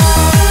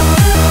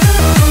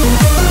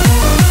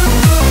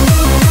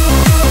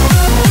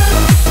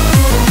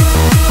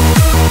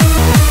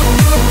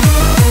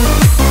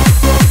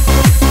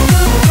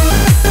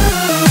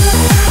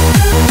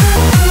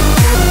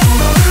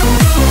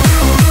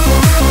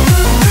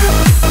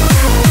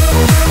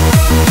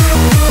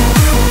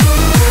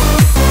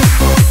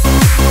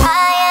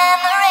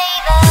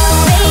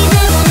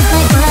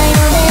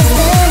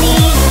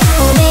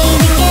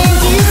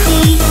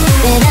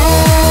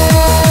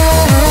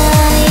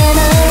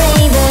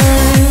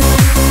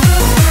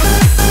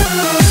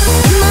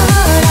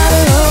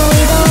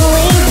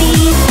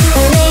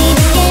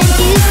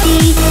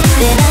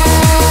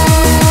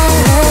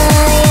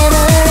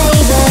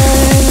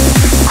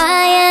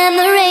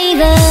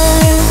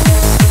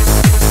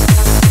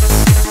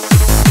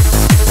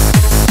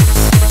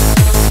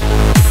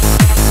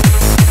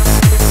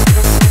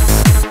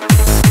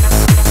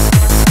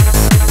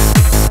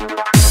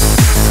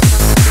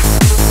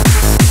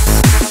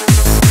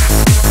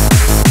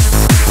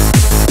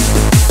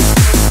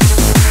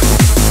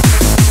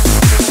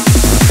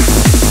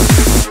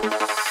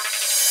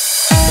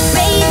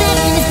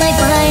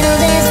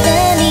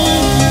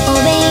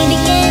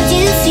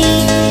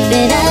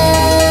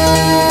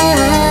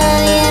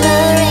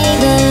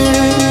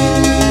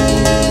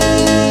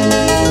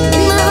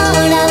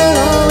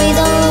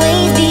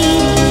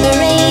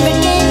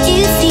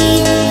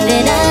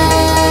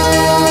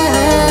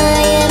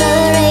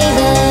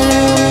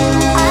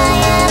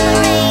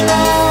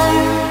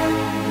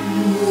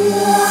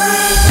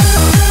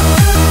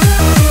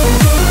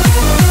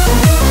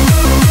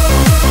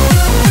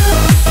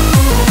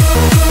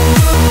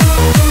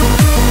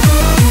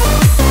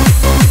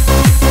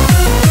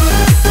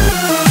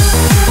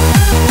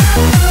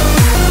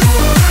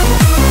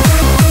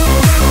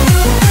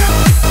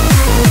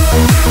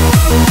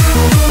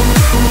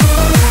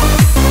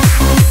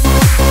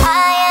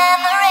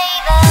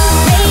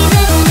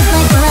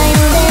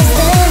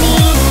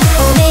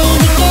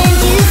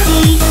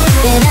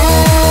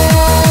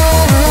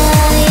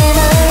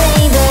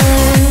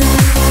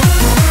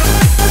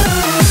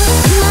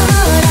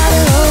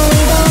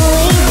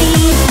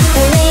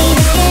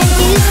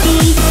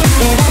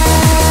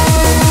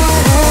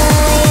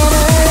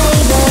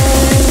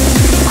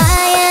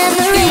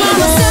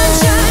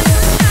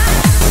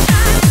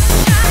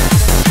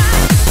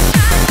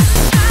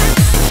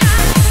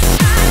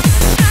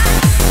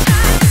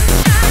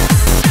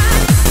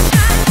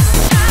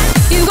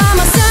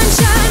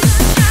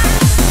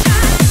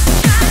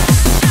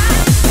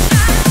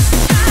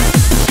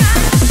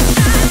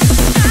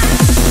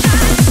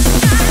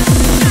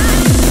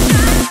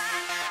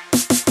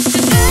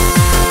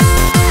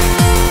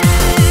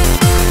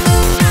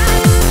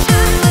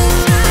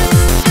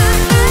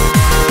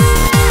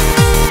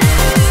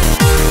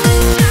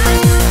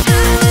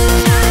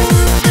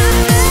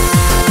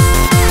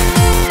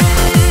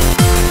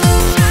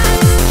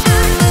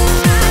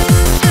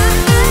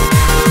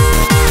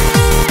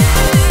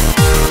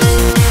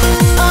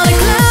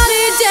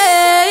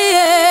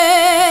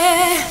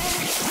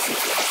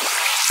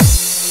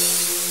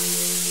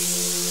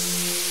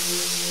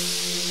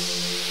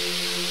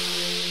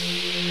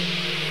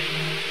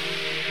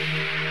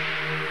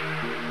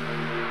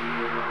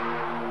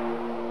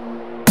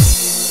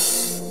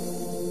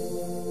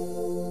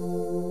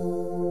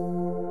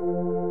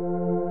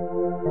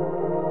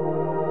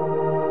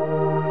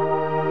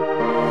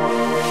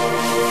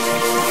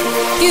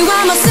You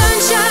are my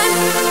sunshine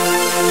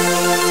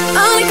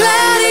on a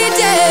cloudy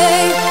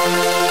day.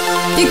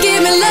 You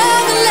give me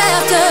love and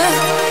laughter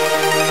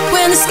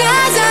when the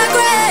skies are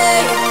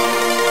gray.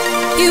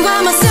 You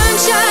are my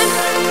sunshine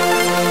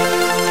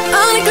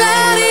on a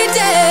cloudy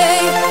day.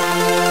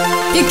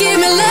 You give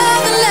me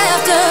love and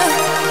laughter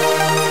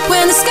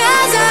when the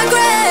skies are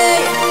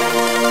gray.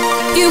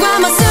 You are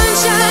my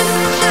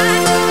sunshine.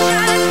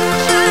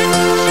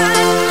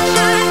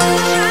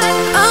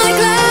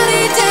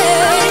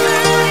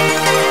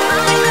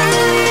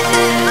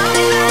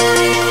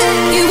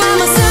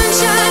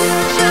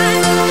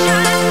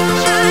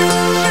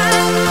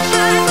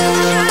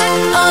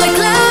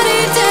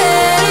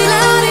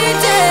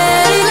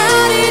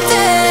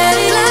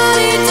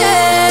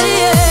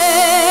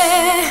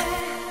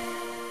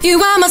 You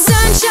are my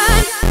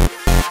sunshine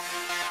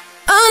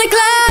on a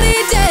cloudy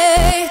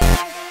day.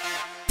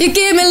 You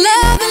give me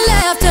love and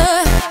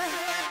laughter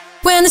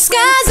when the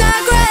skies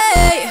are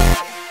gray.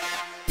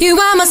 You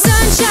are my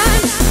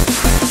sunshine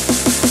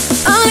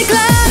on a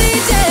cloudy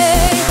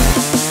day.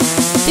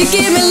 You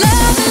give me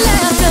love and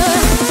laughter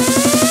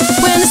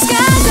when the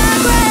skies are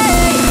gray.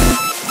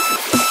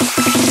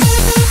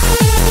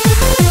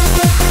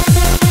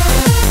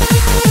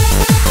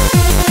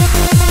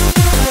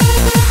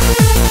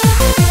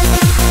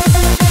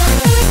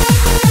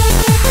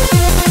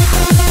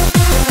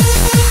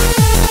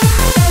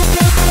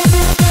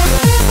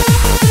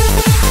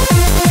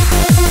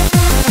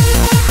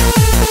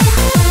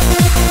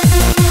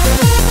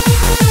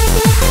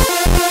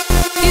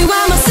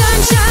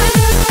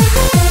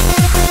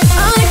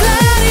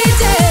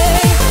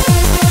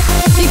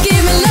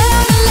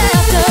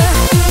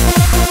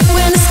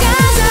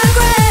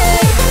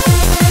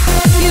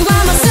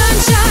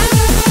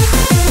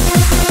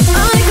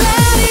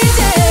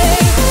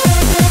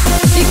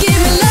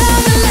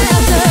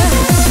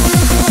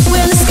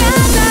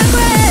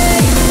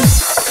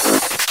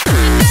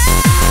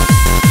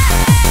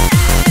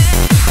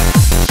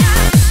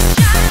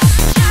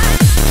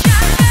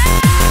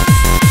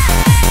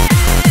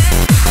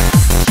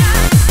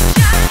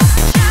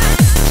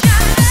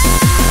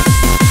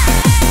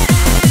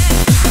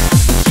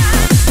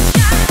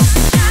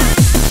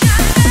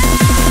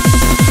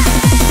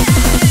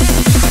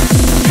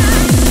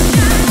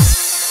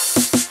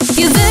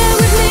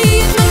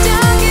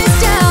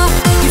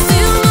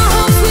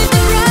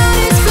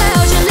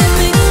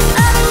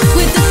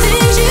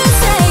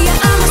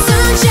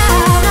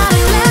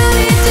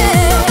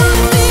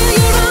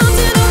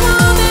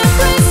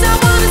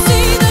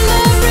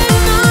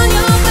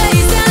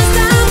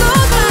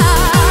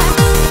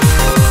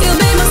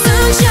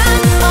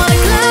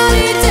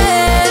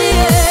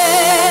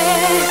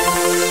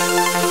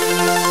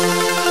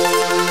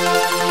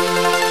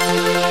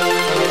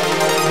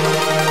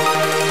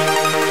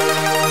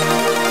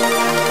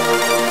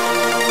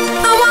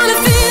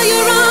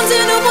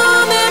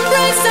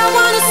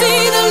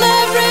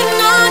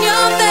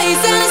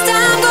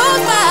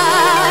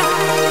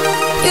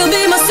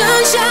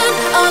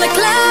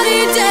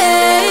 cloudy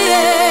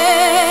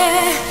day.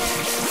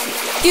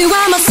 You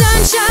are my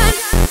sunshine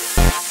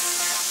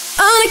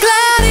on a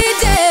cloudy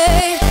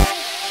day.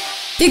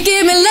 You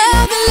give me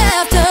love and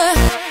laughter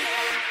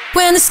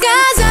when the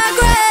skies are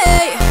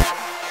gray.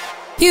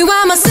 You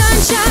are my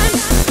sunshine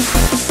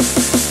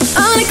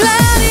on a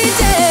cloudy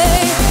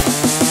day.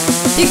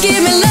 You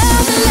give me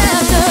love and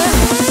laughter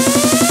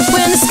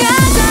when the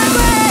skies are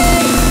gray.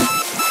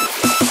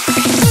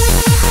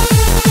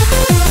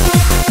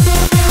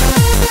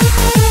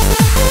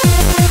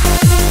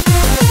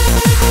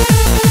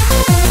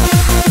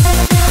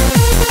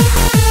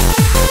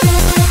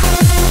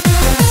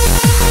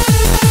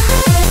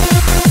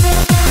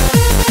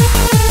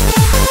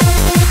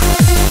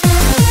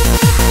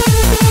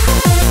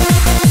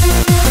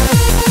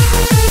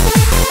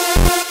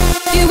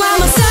 You are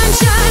my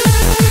sunshine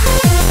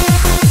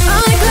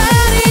on a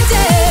cloudy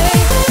day.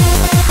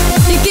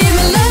 You give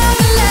me love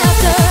and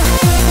laughter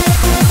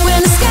when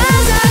the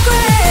skies are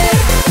gray.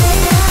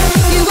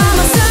 You are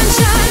my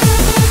sunshine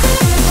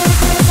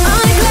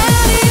on a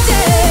cloudy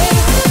day.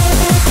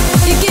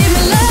 You give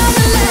me love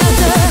and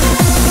laughter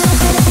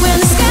when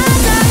the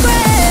skies are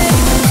gray.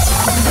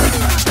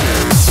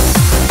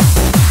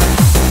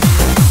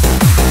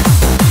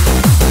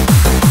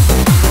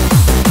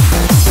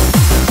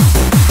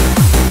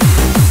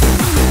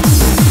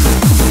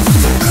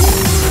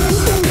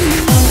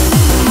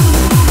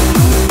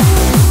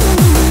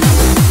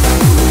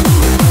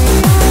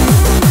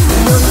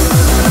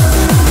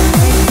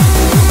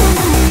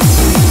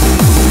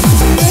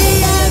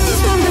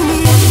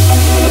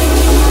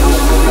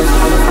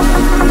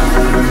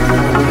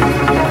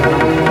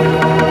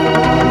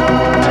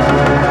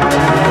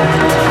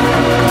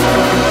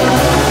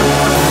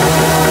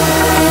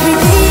 Every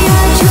day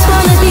I just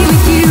wanna be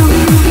with you.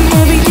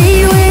 Every day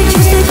we're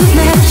just a good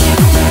match.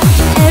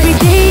 Every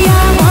day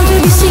I want to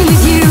be seen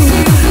with you.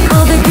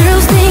 All the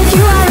girls think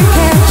you are a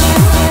catch,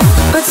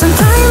 but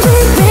sometimes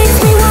it makes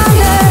me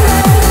wonder.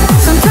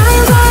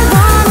 Sometimes I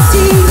wanna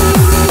see,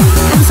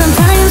 and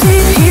sometimes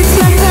it hits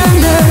like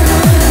thunder.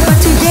 But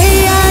today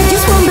I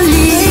just won't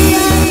believe.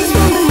 I just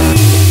won't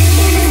believe.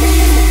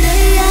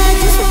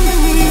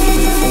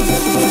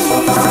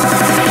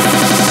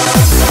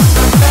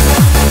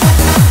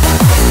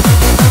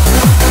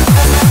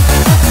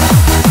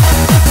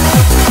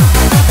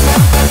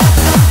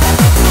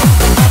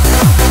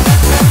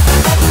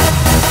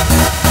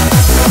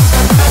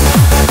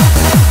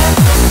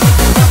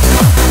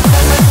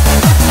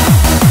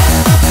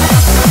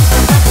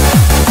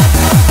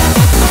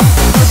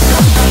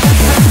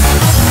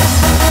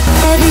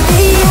 Every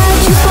day I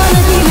just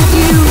wanna be with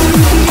you.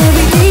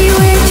 Every day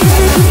we're just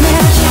a good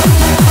match.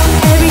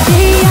 Every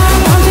day I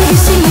want to be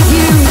seen with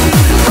you.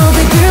 All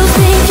the girls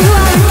think you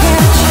are a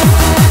catch,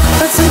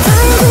 but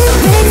sometimes it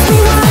makes me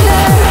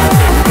wonder.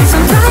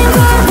 Sometimes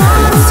I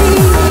wanna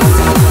see,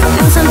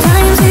 and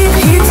sometimes it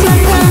hits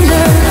like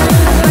thunder.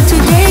 But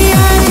today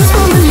I just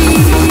won't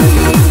believe.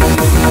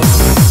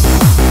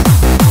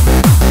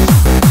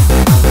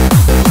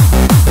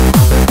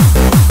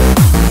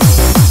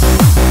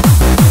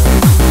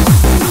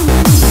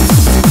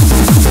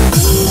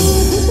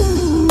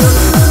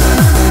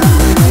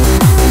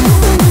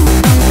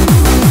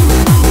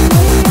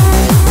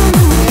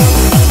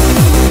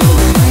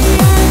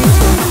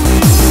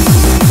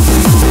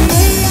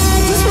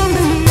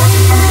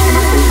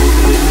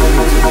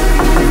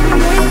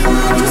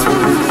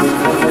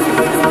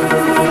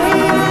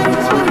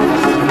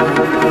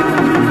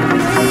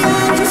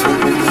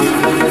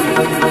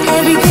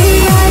 Every day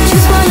I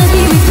just wanna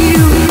be with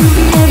you.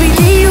 Every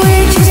day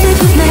we're just a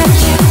good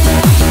match.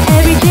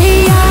 Every day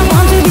I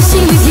want to be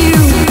seen with you.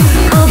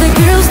 All the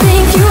girls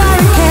think you are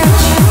a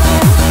catch,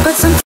 but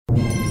sometimes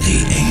The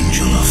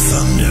Angel of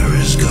Thunder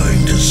is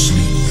going to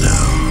sleep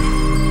now.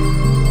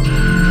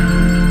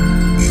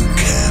 You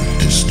can't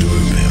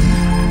disturb him,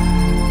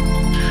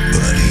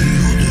 but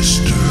he'll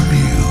disturb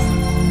you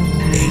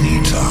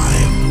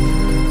anytime,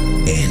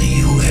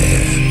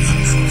 anywhere.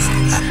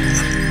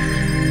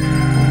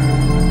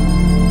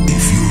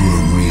 If you're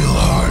a real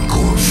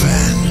hardcore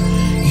fan,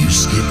 you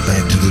skip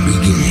back to the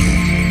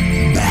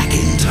beginning, back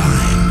in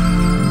time.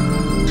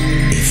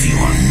 If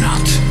you're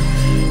not,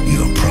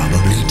 you're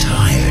probably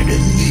tired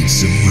and need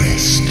some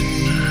rest.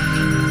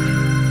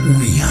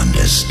 We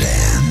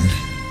understand.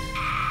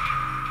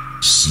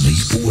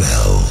 Sleep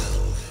well,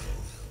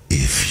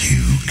 if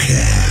you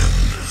can.